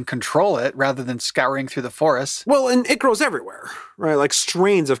grow and control it rather than scouring through the forests. Well, and it grows everywhere, right?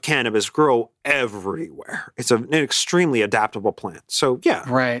 Strains of cannabis grow everywhere. It's an extremely adaptable plant. So, yeah.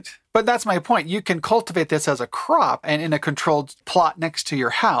 Right. But that's my point. You can cultivate this as a crop and in a controlled plot next to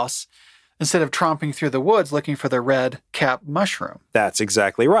your house, instead of tromping through the woods looking for the red cap mushroom. That's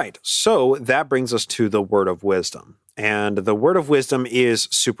exactly right. So that brings us to the word of wisdom. And the word of wisdom is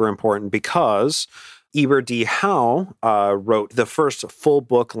super important because Eber D. Howe wrote the first full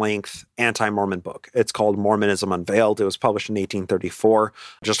book-length anti-Mormon book. It's called Mormonism Unveiled. It was published in 1834,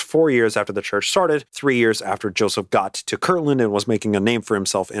 just 4 years after the church started, 3 years after Joseph got to Kirtland and was making a name for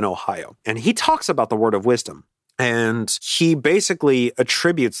himself in Ohio. And he talks about the word of wisdom. And he basically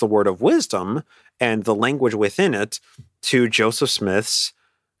attributes the word of wisdom and the language within it to Joseph Smith's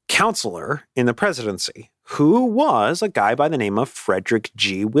counselor in the presidency, who was a guy by the name of Frederick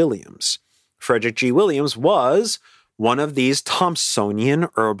G. Williams. Frederick G. Williams was one of these Thomsonian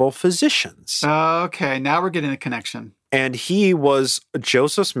herbal physicians. Okay, now we're getting a connection. And he was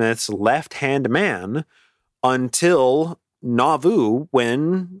Joseph Smith's left-hand man until Nauvoo,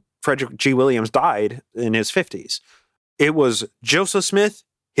 when Frederick G. Williams died in his 50s. It was Joseph Smith.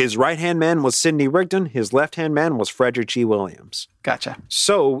 His right-hand man was Sidney Rigdon. His left-hand man was Frederick G. Williams. Gotcha.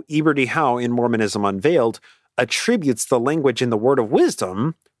 So Eber D. Howe in Mormonism Unveiled attributes the language in the Word of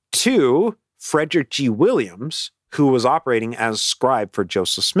Wisdom to Frederick G. Williams, who was operating as scribe for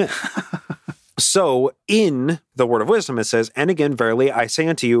Joseph Smith. So in the Word of Wisdom, it says, "And again, verily, I say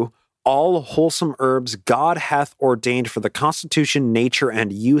unto you, all wholesome herbs God hath ordained for the constitution, nature,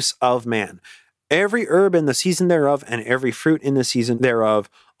 and use of man. Every herb in the season thereof, and every fruit in the season thereof,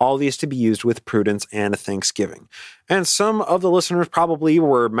 all these to be used with prudence and thanksgiving." And some of the listeners probably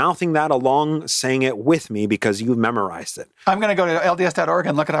were mouthing that along, saying it with me because you've memorized it. I'm going to go to LDS.org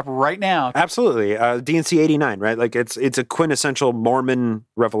and look it up right now. Absolutely. D&C 89, right? Like it's a quintessential Mormon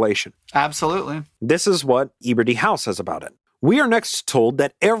revelation. Absolutely. This is what Eber D. Howe says about it. "We are next told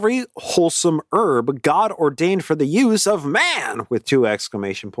that every wholesome herb God ordained for the use of man," with 2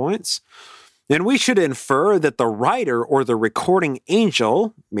 exclamation points. "And we should infer that the writer or the recording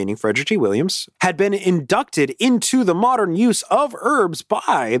angel," meaning Frederick G. Williams, "had been inducted into the modern use of herbs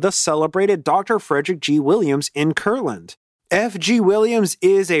by the celebrated Dr. Frederick G. Williams in Kirtland. F. G. Williams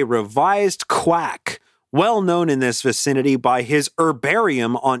is a revised quack, well known in this vicinity by his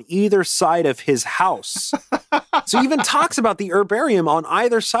herbarium on either side of his house." So he even talks about the herbarium on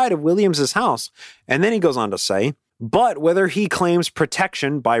either side of Williams's house. And then he goes on to say, "But whether he claims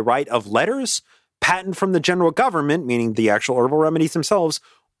protection by right of letters, patent from the general government," meaning the actual herbal remedies themselves,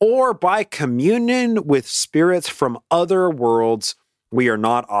 "or by communion with spirits from other worlds, we are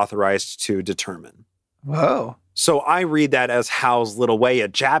not authorized to determine." Whoa. So I read that as Howe's little way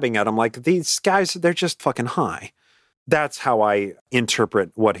of jabbing at him, like, these guys, they're just fucking high. That's how I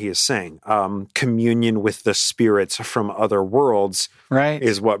interpret what he is saying. Communion with the spirits from other worlds, right,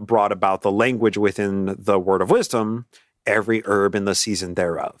 is what brought about the language within the Word of Wisdom, every herb in the season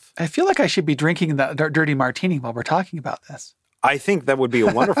thereof. I feel like I should be drinking that dirty martini while we're talking about this. I think that would be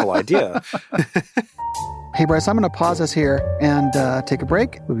a wonderful idea. Hey, Bryce, I'm going to pause us here and take a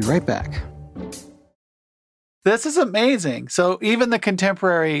break. We'll be right back. This is amazing. So even the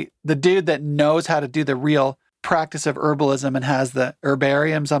contemporary, the dude that knows how to do the real practice of herbalism and has the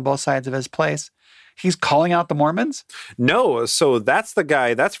herbariums on both sides of his place, he's calling out the Mormons? No, so that's the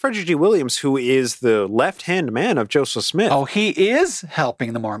guy, that's Frederick G. Williams, who is the left-hand man of Joseph Smith. Oh, he is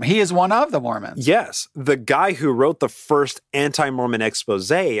helping the Mormon. He is one of the Mormons. Yes, the guy who wrote the first anti-Mormon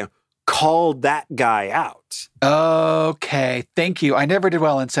expose called that guy out. Okay, thank you. I never did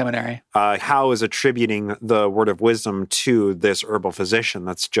well in seminary. Howe is attributing the Word of Wisdom to this herbal physician.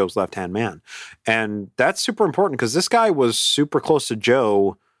 That's Joe's left-hand man. And that's super important because this guy was super close to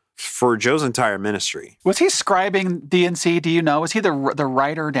Joe for Joe's entire ministry. Was he scribing D&C? Do you know? Was he the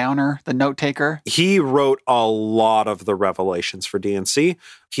writer downer, the note taker? He wrote a lot of the revelations for D&C.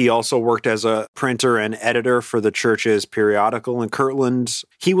 He also worked as a printer and editor for the church's periodical in Kirtland.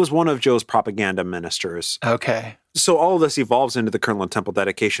 He was one of Joe's propaganda ministers. Okay. So all of this evolves into the Kirtland Temple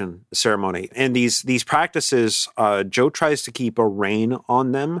dedication ceremony. And these practices, Joe tries to keep a rein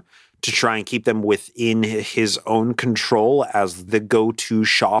on them to try and keep them within his own control as the go-to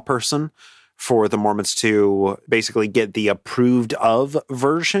Shaw person for the Mormons to basically get the approved of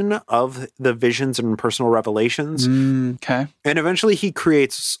version of the visions and personal revelations. Okay. And eventually he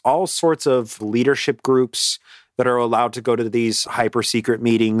creates all sorts of leadership groups that are allowed to go to these hyper secret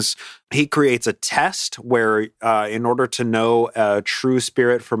meetings. He creates a test where in order to know a true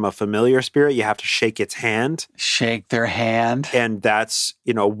spirit from a familiar spirit, you have to shake its hand. Shake their hand. And that's,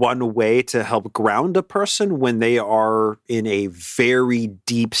 one way to help ground a person when they are in a very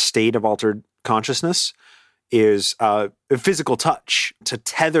deep state of altered consciousness is physical touch to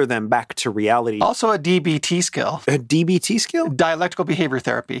tether them back to reality. Also a DBT skill. A DBT skill? Dialectical behavior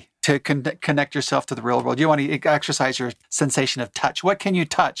therapy. To connect yourself to the real world. You want to exercise your sensation of touch. What can you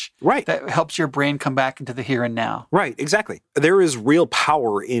touch? Right. That helps your brain come back into the here and now. Right, exactly. There is real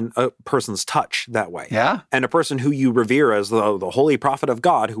power in a person's touch that way. Yeah. And a person who you revere as the holy prophet of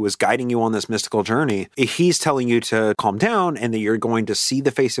God who is guiding you on this mystical journey, he's telling you to calm down and that you're going to see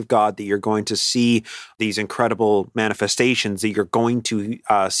the face of God, that you're going to see these incredible manifestations manifestations, that you're going to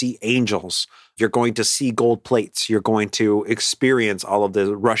see angels, you're going to see gold plates, you're going to experience all of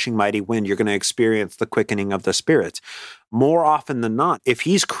the rushing mighty wind, you're going to experience the quickening of the Spirit. More often than not, if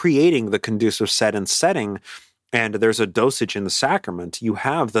he's creating the conducive set and setting, and there's a dosage in the sacrament, you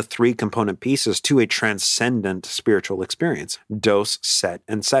have the three component pieces to a transcendent spiritual experience: dose, set,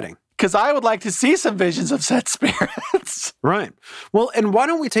 and setting. Because I would like to see some visions of set spirits. Right. Well, and why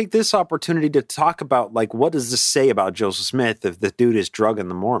don't we take this opportunity to talk about, like, what does this say about Joseph Smith if the dude is drugging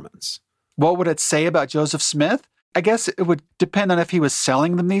the Mormons? What would it say about Joseph Smith? I guess it would depend on if he was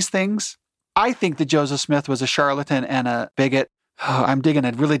selling them these things. I think that Joseph Smith was a charlatan and a bigot. Oh, I'm digging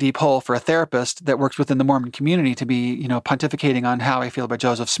a really deep hole for a therapist that works within the Mormon community to be, pontificating on how I feel about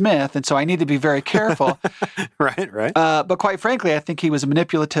Joseph Smith. And so I need to be very careful. Right. But quite frankly, I think he was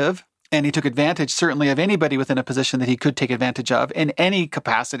manipulative, and he took advantage, certainly, of anybody within a position that he could take advantage of in any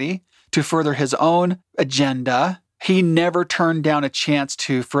capacity to further his own agenda. He never turned down a chance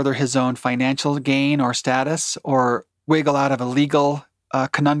to further his own financial gain or status or wiggle out of a legal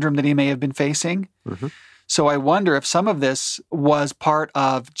conundrum that he may have been facing. Mm-hmm. So I wonder if some of this was part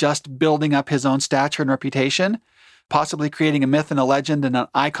of just building up his own stature and reputation, possibly creating a myth and a legend and an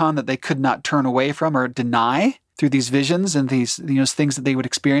icon that they could not turn away from or deny through these visions and these things that they would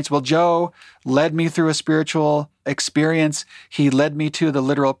experience. Well, Joe led me through a spiritual experience. He led me to the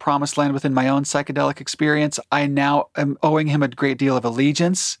literal promised land within my own psychedelic experience. I now am owing him a great deal of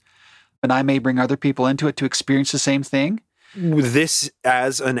allegiance, and I may bring other people into it to experience the same thing. This,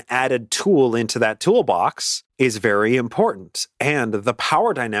 as an added tool into that toolbox, is very important. And the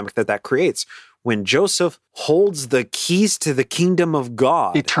power dynamic that creates when Joseph holds the keys to the kingdom of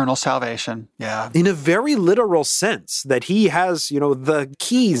God. Eternal salvation, yeah. In a very literal sense, that he has, the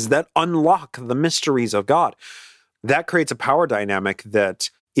keys that unlock the mysteries of God. That creates a power dynamic that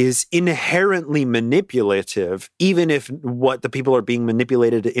is inherently manipulative, even if what the people are being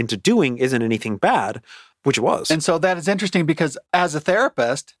manipulated into doing isn't anything bad, which it was. And so that is interesting because as a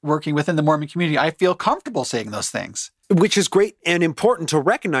therapist working within the Mormon community, I feel comfortable saying those things. Which is great and important to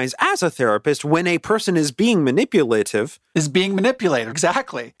recognize as a therapist when a person is being manipulative. Is being manipulated,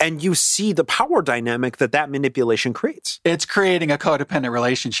 exactly. And you see the power dynamic that manipulation creates. It's creating a codependent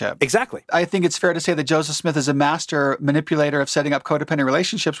relationship. Exactly. I think it's fair to say that Joseph Smith is a master manipulator of setting up codependent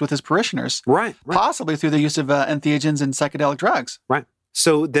relationships with his parishioners. Right. Possibly through the use of entheogens and psychedelic drugs. Right.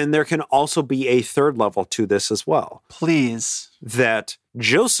 So then there can also be a third level to this as well. Please. That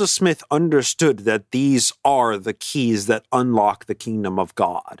Joseph Smith understood that these are the keys that unlock the kingdom of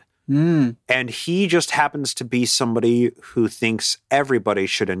God. Mm. And he just happens to be somebody who thinks everybody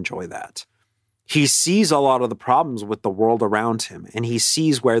should enjoy that. He sees a lot of the problems with the world around him, and he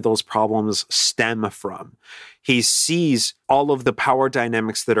sees where those problems stem from. He sees all of the power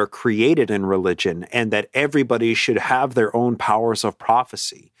dynamics that are created in religion, and that everybody should have their own powers of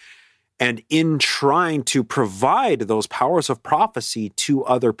prophecy. And in trying to provide those powers of prophecy to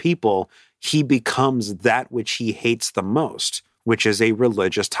other people, he becomes that which he hates the most, which is a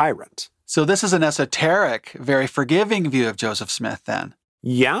religious tyrant. So this is an esoteric, very forgiving view of Joseph Smith then.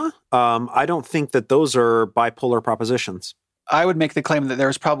 Yeah, I don't think that those are bipolar propositions. I would make the claim that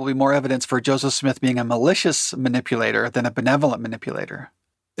there's probably more evidence for Joseph Smith being a malicious manipulator than a benevolent manipulator.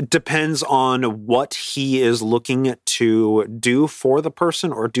 It depends on what he is looking to do for the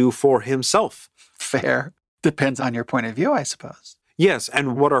person or do for himself. Fair. Depends on your point of view, I suppose. Yes,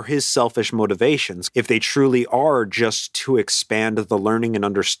 and what are his selfish motivations? If they truly are just to expand the learning and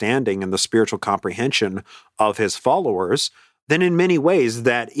understanding and the spiritual comprehension of his followers, then in many ways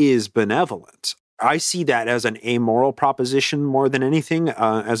that is benevolent. I see that as an amoral proposition more than anything.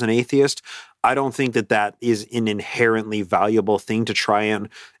 As an atheist, I don't think that is an inherently valuable thing to try and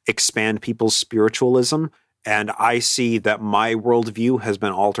expand people's spiritualism. And I see that my worldview has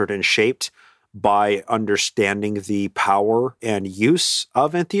been altered and shaped by understanding the power and use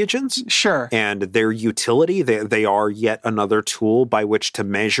of entheogens. Sure. And their utility. They are yet another tool by which to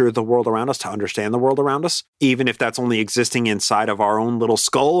measure the world around us, to understand the world around us, even if that's only existing inside of our own little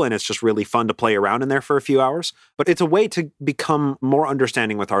skull and it's just really fun to play around in there for a few hours. But it's a way to become more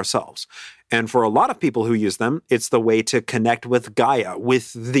understanding with ourselves. And for a lot of people who use them, it's the way to connect with Gaia,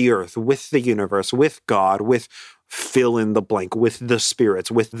 with the earth, with the universe, with God, with fill in the blank, with the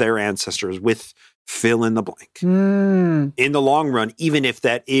spirits, with their ancestors, with fill in the blank. Mm. In the long run, even if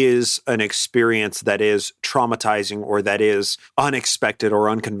that is an experience that is traumatizing or that is unexpected or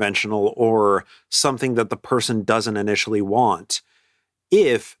unconventional or something that the person doesn't initially want,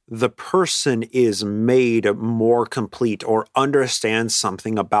 if the person is made more complete or understands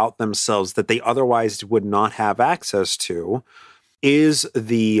something about themselves that they otherwise would not have access to, is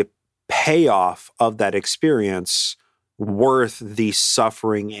the payoff of that experience worth the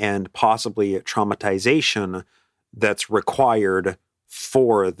suffering and possibly traumatization that's required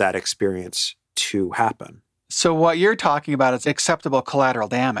for that experience to happen. So what you're talking about is acceptable collateral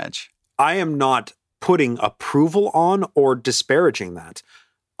damage. I am not putting approval on or disparaging that.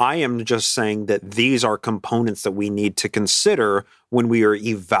 I am just saying that these are components that we need to consider when we are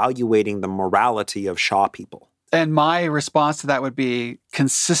evaluating the morality of Shaw people. And my response to that would be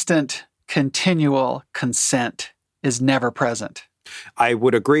consistent, continual consent is never present. I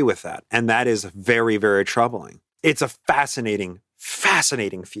would agree with that. And that is very, very troubling. It's a fascinating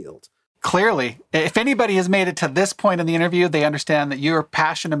field. Clearly, if anybody has made it to this point in the interview, they understand that your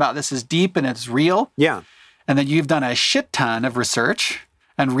passion about this is deep and it's real. Yeah. And that you've done a shit ton of research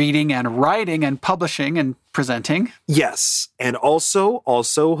and reading and writing and publishing and presenting. Yes. And also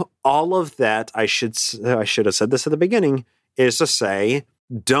all of that, I should have said this at the beginning, is to say,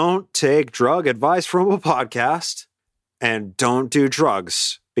 don't take drug advice from a podcast and don't do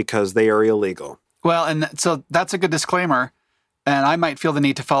drugs because they are illegal. Well, and so that's a good disclaimer. And I might feel the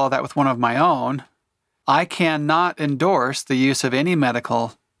need to follow that with one of my own. I cannot endorse the use of any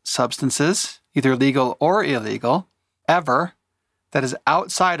medical substances, either legal or illegal, ever, that is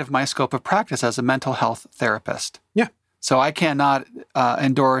outside of my scope of practice as a mental health therapist. Yeah. So I cannot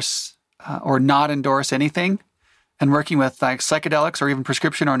endorse or not endorse anything. And working with like psychedelics or even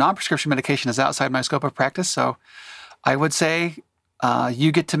prescription or non-prescription medication is outside my scope of practice. So I would say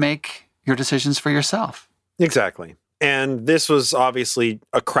you get to make your decisions for yourself. Exactly. And this was obviously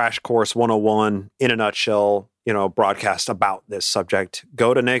a Crash Course 101 in a nutshell, broadcast about this subject.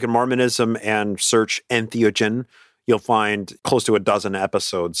 Go to Naked Mormonism and search Entheogen. You'll find close to a dozen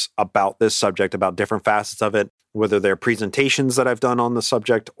episodes about this subject, about different facets of it, whether they're presentations that I've done on the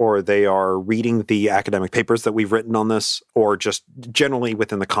subject, or they are reading the academic papers that we've written on this, or just generally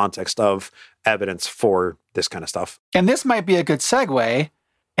within the context of evidence for this kind of stuff. And this might be a good segue,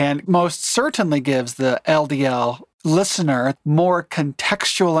 and most certainly gives the LDL listener more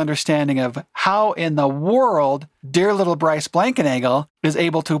contextual understanding of how in the world dear little Bryce Blankenagel is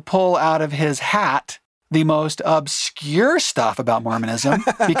able to pull out of his hat the most obscure stuff about Mormonism,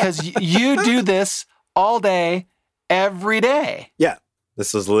 because you do this all day, every day. Yeah,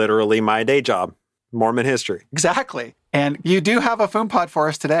 this is literally my day job, Mormon history. Exactly. And you do have a FoomPod for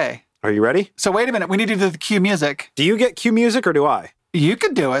us today. Are you ready? So wait a minute, we need to do the cue music. Do you get cue music or do I? You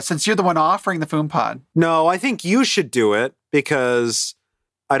could do it since you're the one offering the FoomPod. No, I think you should do it because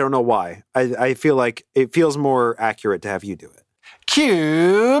I don't know why. I feel like it feels more accurate to have you do it.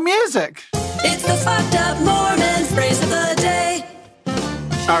 Cue music. It's the fucked up Mormon phrase of the day.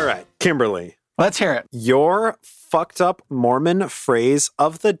 All right, Kimberly. Let's hear it. Your fucked up Mormon phrase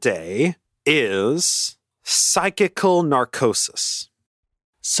of the day is psychical narcosis.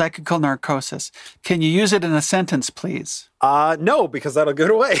 Psychical narcosis. Can you use it in a sentence, please? No, because that'll go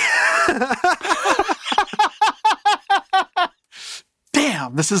away.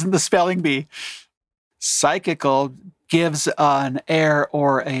 Damn, this isn't the spelling bee. Psychical gives an air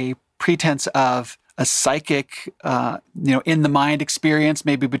or a pretense of a psychic, in the mind experience,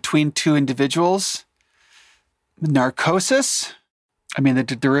 maybe between two individuals. Narcosis. I mean, the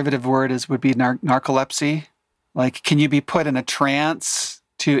derivative word would be narcolepsy. Like, can you be put in a trance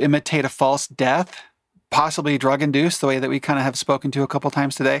to imitate a false death? Possibly drug-induced, the way that we kind of have spoken to a couple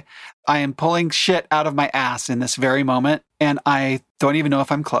times today. I am pulling shit out of my ass in this very moment, and I don't even know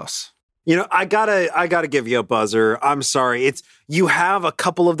if I'm close. I gotta give you a buzzer. I'm sorry. You have a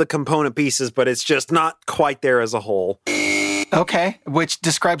couple of the component pieces, but it's just not quite there as a whole. Okay, which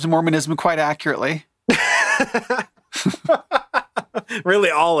describes Mormonism quite accurately. Really,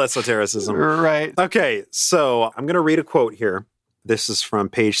 all esotericism. Right. Okay, so I'm going to read a quote here. This is from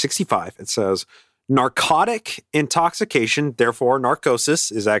page 65. It says, narcotic intoxication, therefore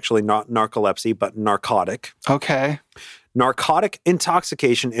narcosis is actually not narcolepsy, but narcotic. Okay. Narcotic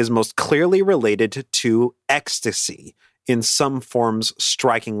intoxication is most clearly related to ecstasy, in some forms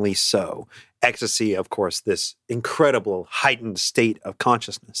strikingly so. Ecstasy, of course, this incredible heightened state of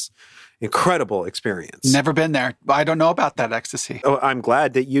consciousness. Incredible experience. Never been there. I don't know about that ecstasy. Oh, I'm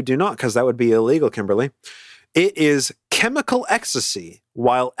glad that you do not, because that would be illegal, Kimberly. It is chemical ecstasy,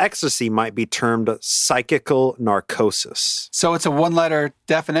 while ecstasy might be termed psychical narcosis. So it's a one-letter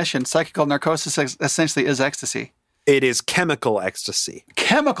definition. Psychical narcosis essentially is ecstasy. It is chemical ecstasy.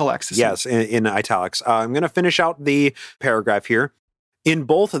 Chemical ecstasy. Yes, in italics. I'm going to finish out the paragraph here. In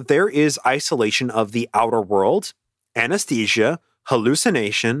both, there is isolation of the outer world, anesthesia,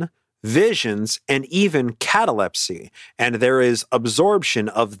 hallucination, visions, and even catalepsy. And there is absorption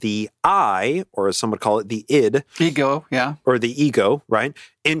of the I, or as some would call it, the id. Ego, yeah. Or the ego, right?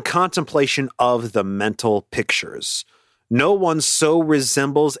 In contemplation of the mental pictures. No one so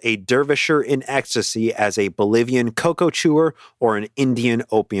resembles a dervisher in ecstasy as a Bolivian cocoa chewer or an Indian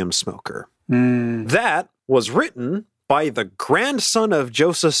opium smoker. That was written by the grandson of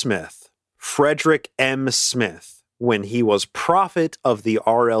Joseph Smith, Frederick M. Smith, when he was prophet of the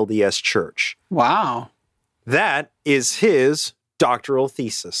RLDS Church. Wow. That is his doctoral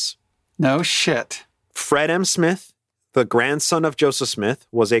thesis. No shit. Fred M. Smith, the grandson of Joseph Smith,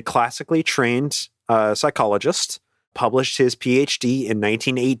 was a classically trained psychologist, published his PhD in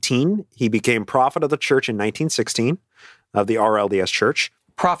 1918. He became prophet of the church in 1916 of the RLDS Church.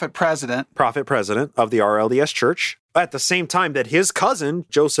 Prophet president of the RLDS Church. At the same time that his cousin,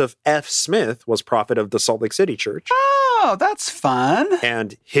 Joseph F. Smith, was prophet of the Salt Lake City Church. Oh, that's fun.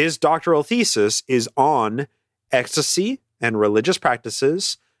 And his doctoral thesis is on ecstasy and religious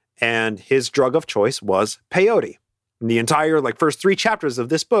practices, and his drug of choice was peyote. And the entire first 3 chapters of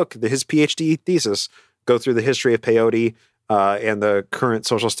this book, his PhD thesis, go through the history of peyote and the current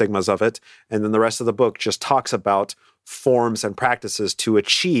social stigmas of it. And then the rest of the book just talks about forms and practices to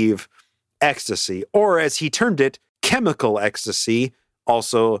achieve ecstasy, or as he termed it, chemical ecstasy,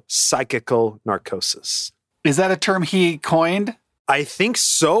 also psychical narcosis. Is that a term he coined? I think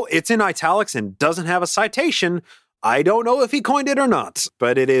so. It's in italics and doesn't have a citation. I don't know if he coined it or not,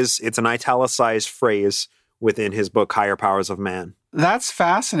 but it's an italicized phrase within his book, Higher Powers of Man. That's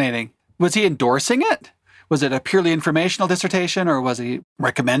fascinating. Was he endorsing it? Was it a purely informational dissertation, or was he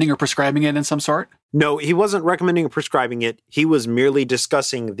recommending or prescribing it in some sort? No, he wasn't recommending or prescribing it. He was merely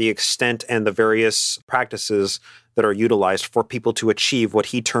discussing the extent and the various practices that are utilized for people to achieve what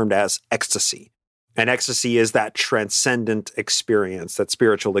he termed as ecstasy. And ecstasy is that transcendent experience, that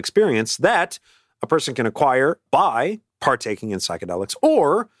spiritual experience that a person can acquire by partaking in psychedelics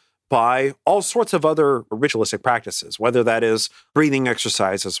or by all sorts of other ritualistic practices, whether that is breathing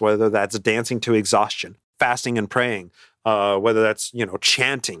exercises, whether that's dancing to exhaustion, fasting and praying, whether that's,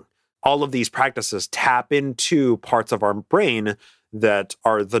 chanting. All of these practices tap into parts of our brain that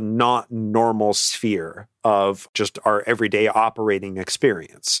are the not normal sphere of just our everyday operating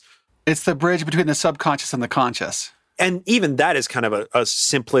experience. It's the bridge between the subconscious and the conscious. And even that is kind of a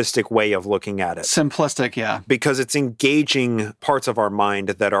simplistic way of looking at it. Simplistic, yeah. Because it's engaging parts of our mind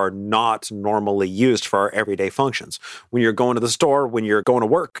that are not normally used for our everyday functions. When you're going to the store, when you're going to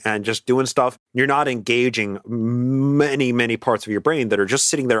work and just doing stuff, you're not engaging many, many parts of your brain that are just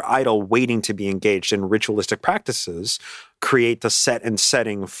sitting there idle, waiting to be engaged. And ritualistic practices create the set and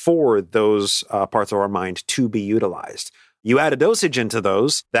setting for those parts of our mind to be utilized. You add a dosage into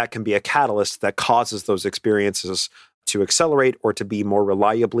those, that can be a catalyst that causes those experiences to accelerate or to be more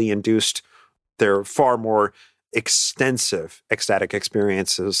reliably induced. They're far more extensive ecstatic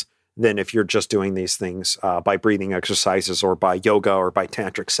experiences than if you're just doing these things by breathing exercises or by yoga or by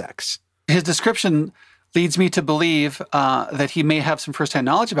tantric sex. His description leads me to believe that he may have some firsthand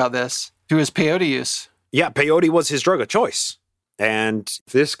knowledge about this through his peyote use. Yeah, peyote was his drug of choice. And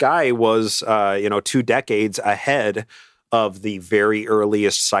this guy was, 2 decades ahead of the very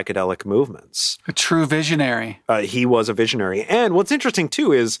earliest psychedelic movements. A true visionary. He was a visionary. And what's interesting,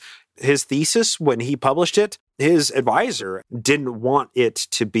 too, is his thesis, when he published it, his advisor didn't want it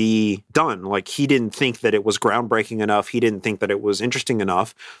to be done. He didn't think that it was groundbreaking enough. He didn't think that it was interesting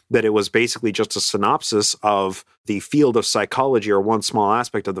enough, that it was basically just a synopsis of the field of psychology or one small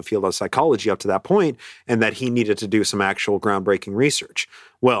aspect of the field of psychology up to that point, and that he needed to do some actual groundbreaking research.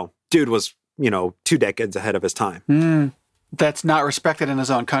 Well, dude was, 2 decades ahead of his time. That's not respected in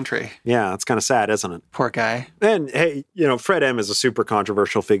his own country. Yeah, it's kind of sad, isn't it? Poor guy. And hey, Fred M is a super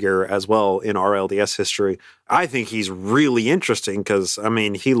controversial figure as well in RLDS history. I think he's really interesting because,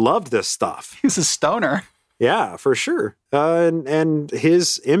 he loved this stuff. He's a stoner. Yeah, for sure. And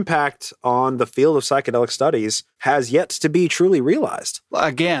his impact on the field of psychedelic studies has yet to be truly realized.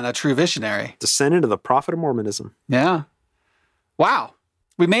 Again, a true visionary. Descendant of the Prophet of Mormonism. Yeah. Wow.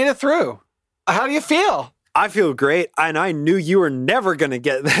 We made it through. How do you feel? I feel great, and I knew you were never going to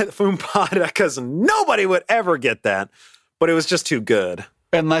get that Fumpada because nobody would ever get that, but it was just too good.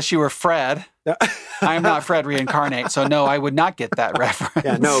 Unless you were Fred. I'm not Fred reincarnate, so no, I would not get that reference.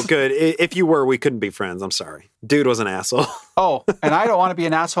 Yeah, no, good. If you were, we couldn't be friends. I'm sorry. Dude was an asshole. Oh, and I don't want to be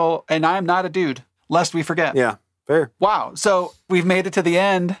an asshole, and I'm not a dude, lest we forget. Yeah, fair. Wow, so we've made it to the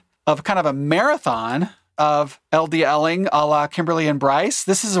end of kind of a marathon of LDLing a la Kimberly and Bryce.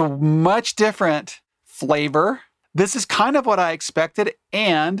 This is a much different flavor. This is kind of what I expected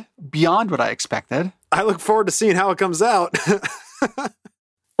and beyond what I expected. I look forward to seeing how it comes out.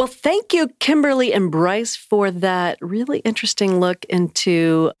 Well, thank you, Kimberly and Bryce, for that really interesting look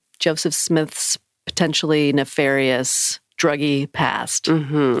into Joseph Smith's potentially nefarious, druggy past.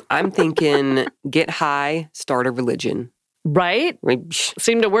 I'm thinking get high, start a religion. Right?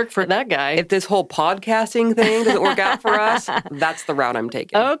 Seemed to work for that guy. If this whole podcasting thing doesn't work out for us, that's the route I'm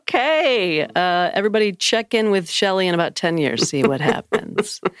taking. Okay. Everybody check in with Shelley in about 10 years, see what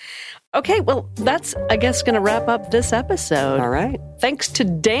happens. Okay, well, that's, I guess, going to wrap up this episode. All right. Thanks to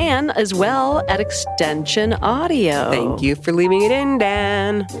Dan as well at Extension Audio. Thank you for leaving it in,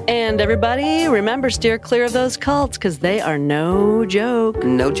 Dan. And everybody, remember, steer clear of those cults because they are no joke.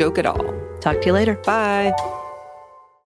 No joke at all. Talk to you later. Bye.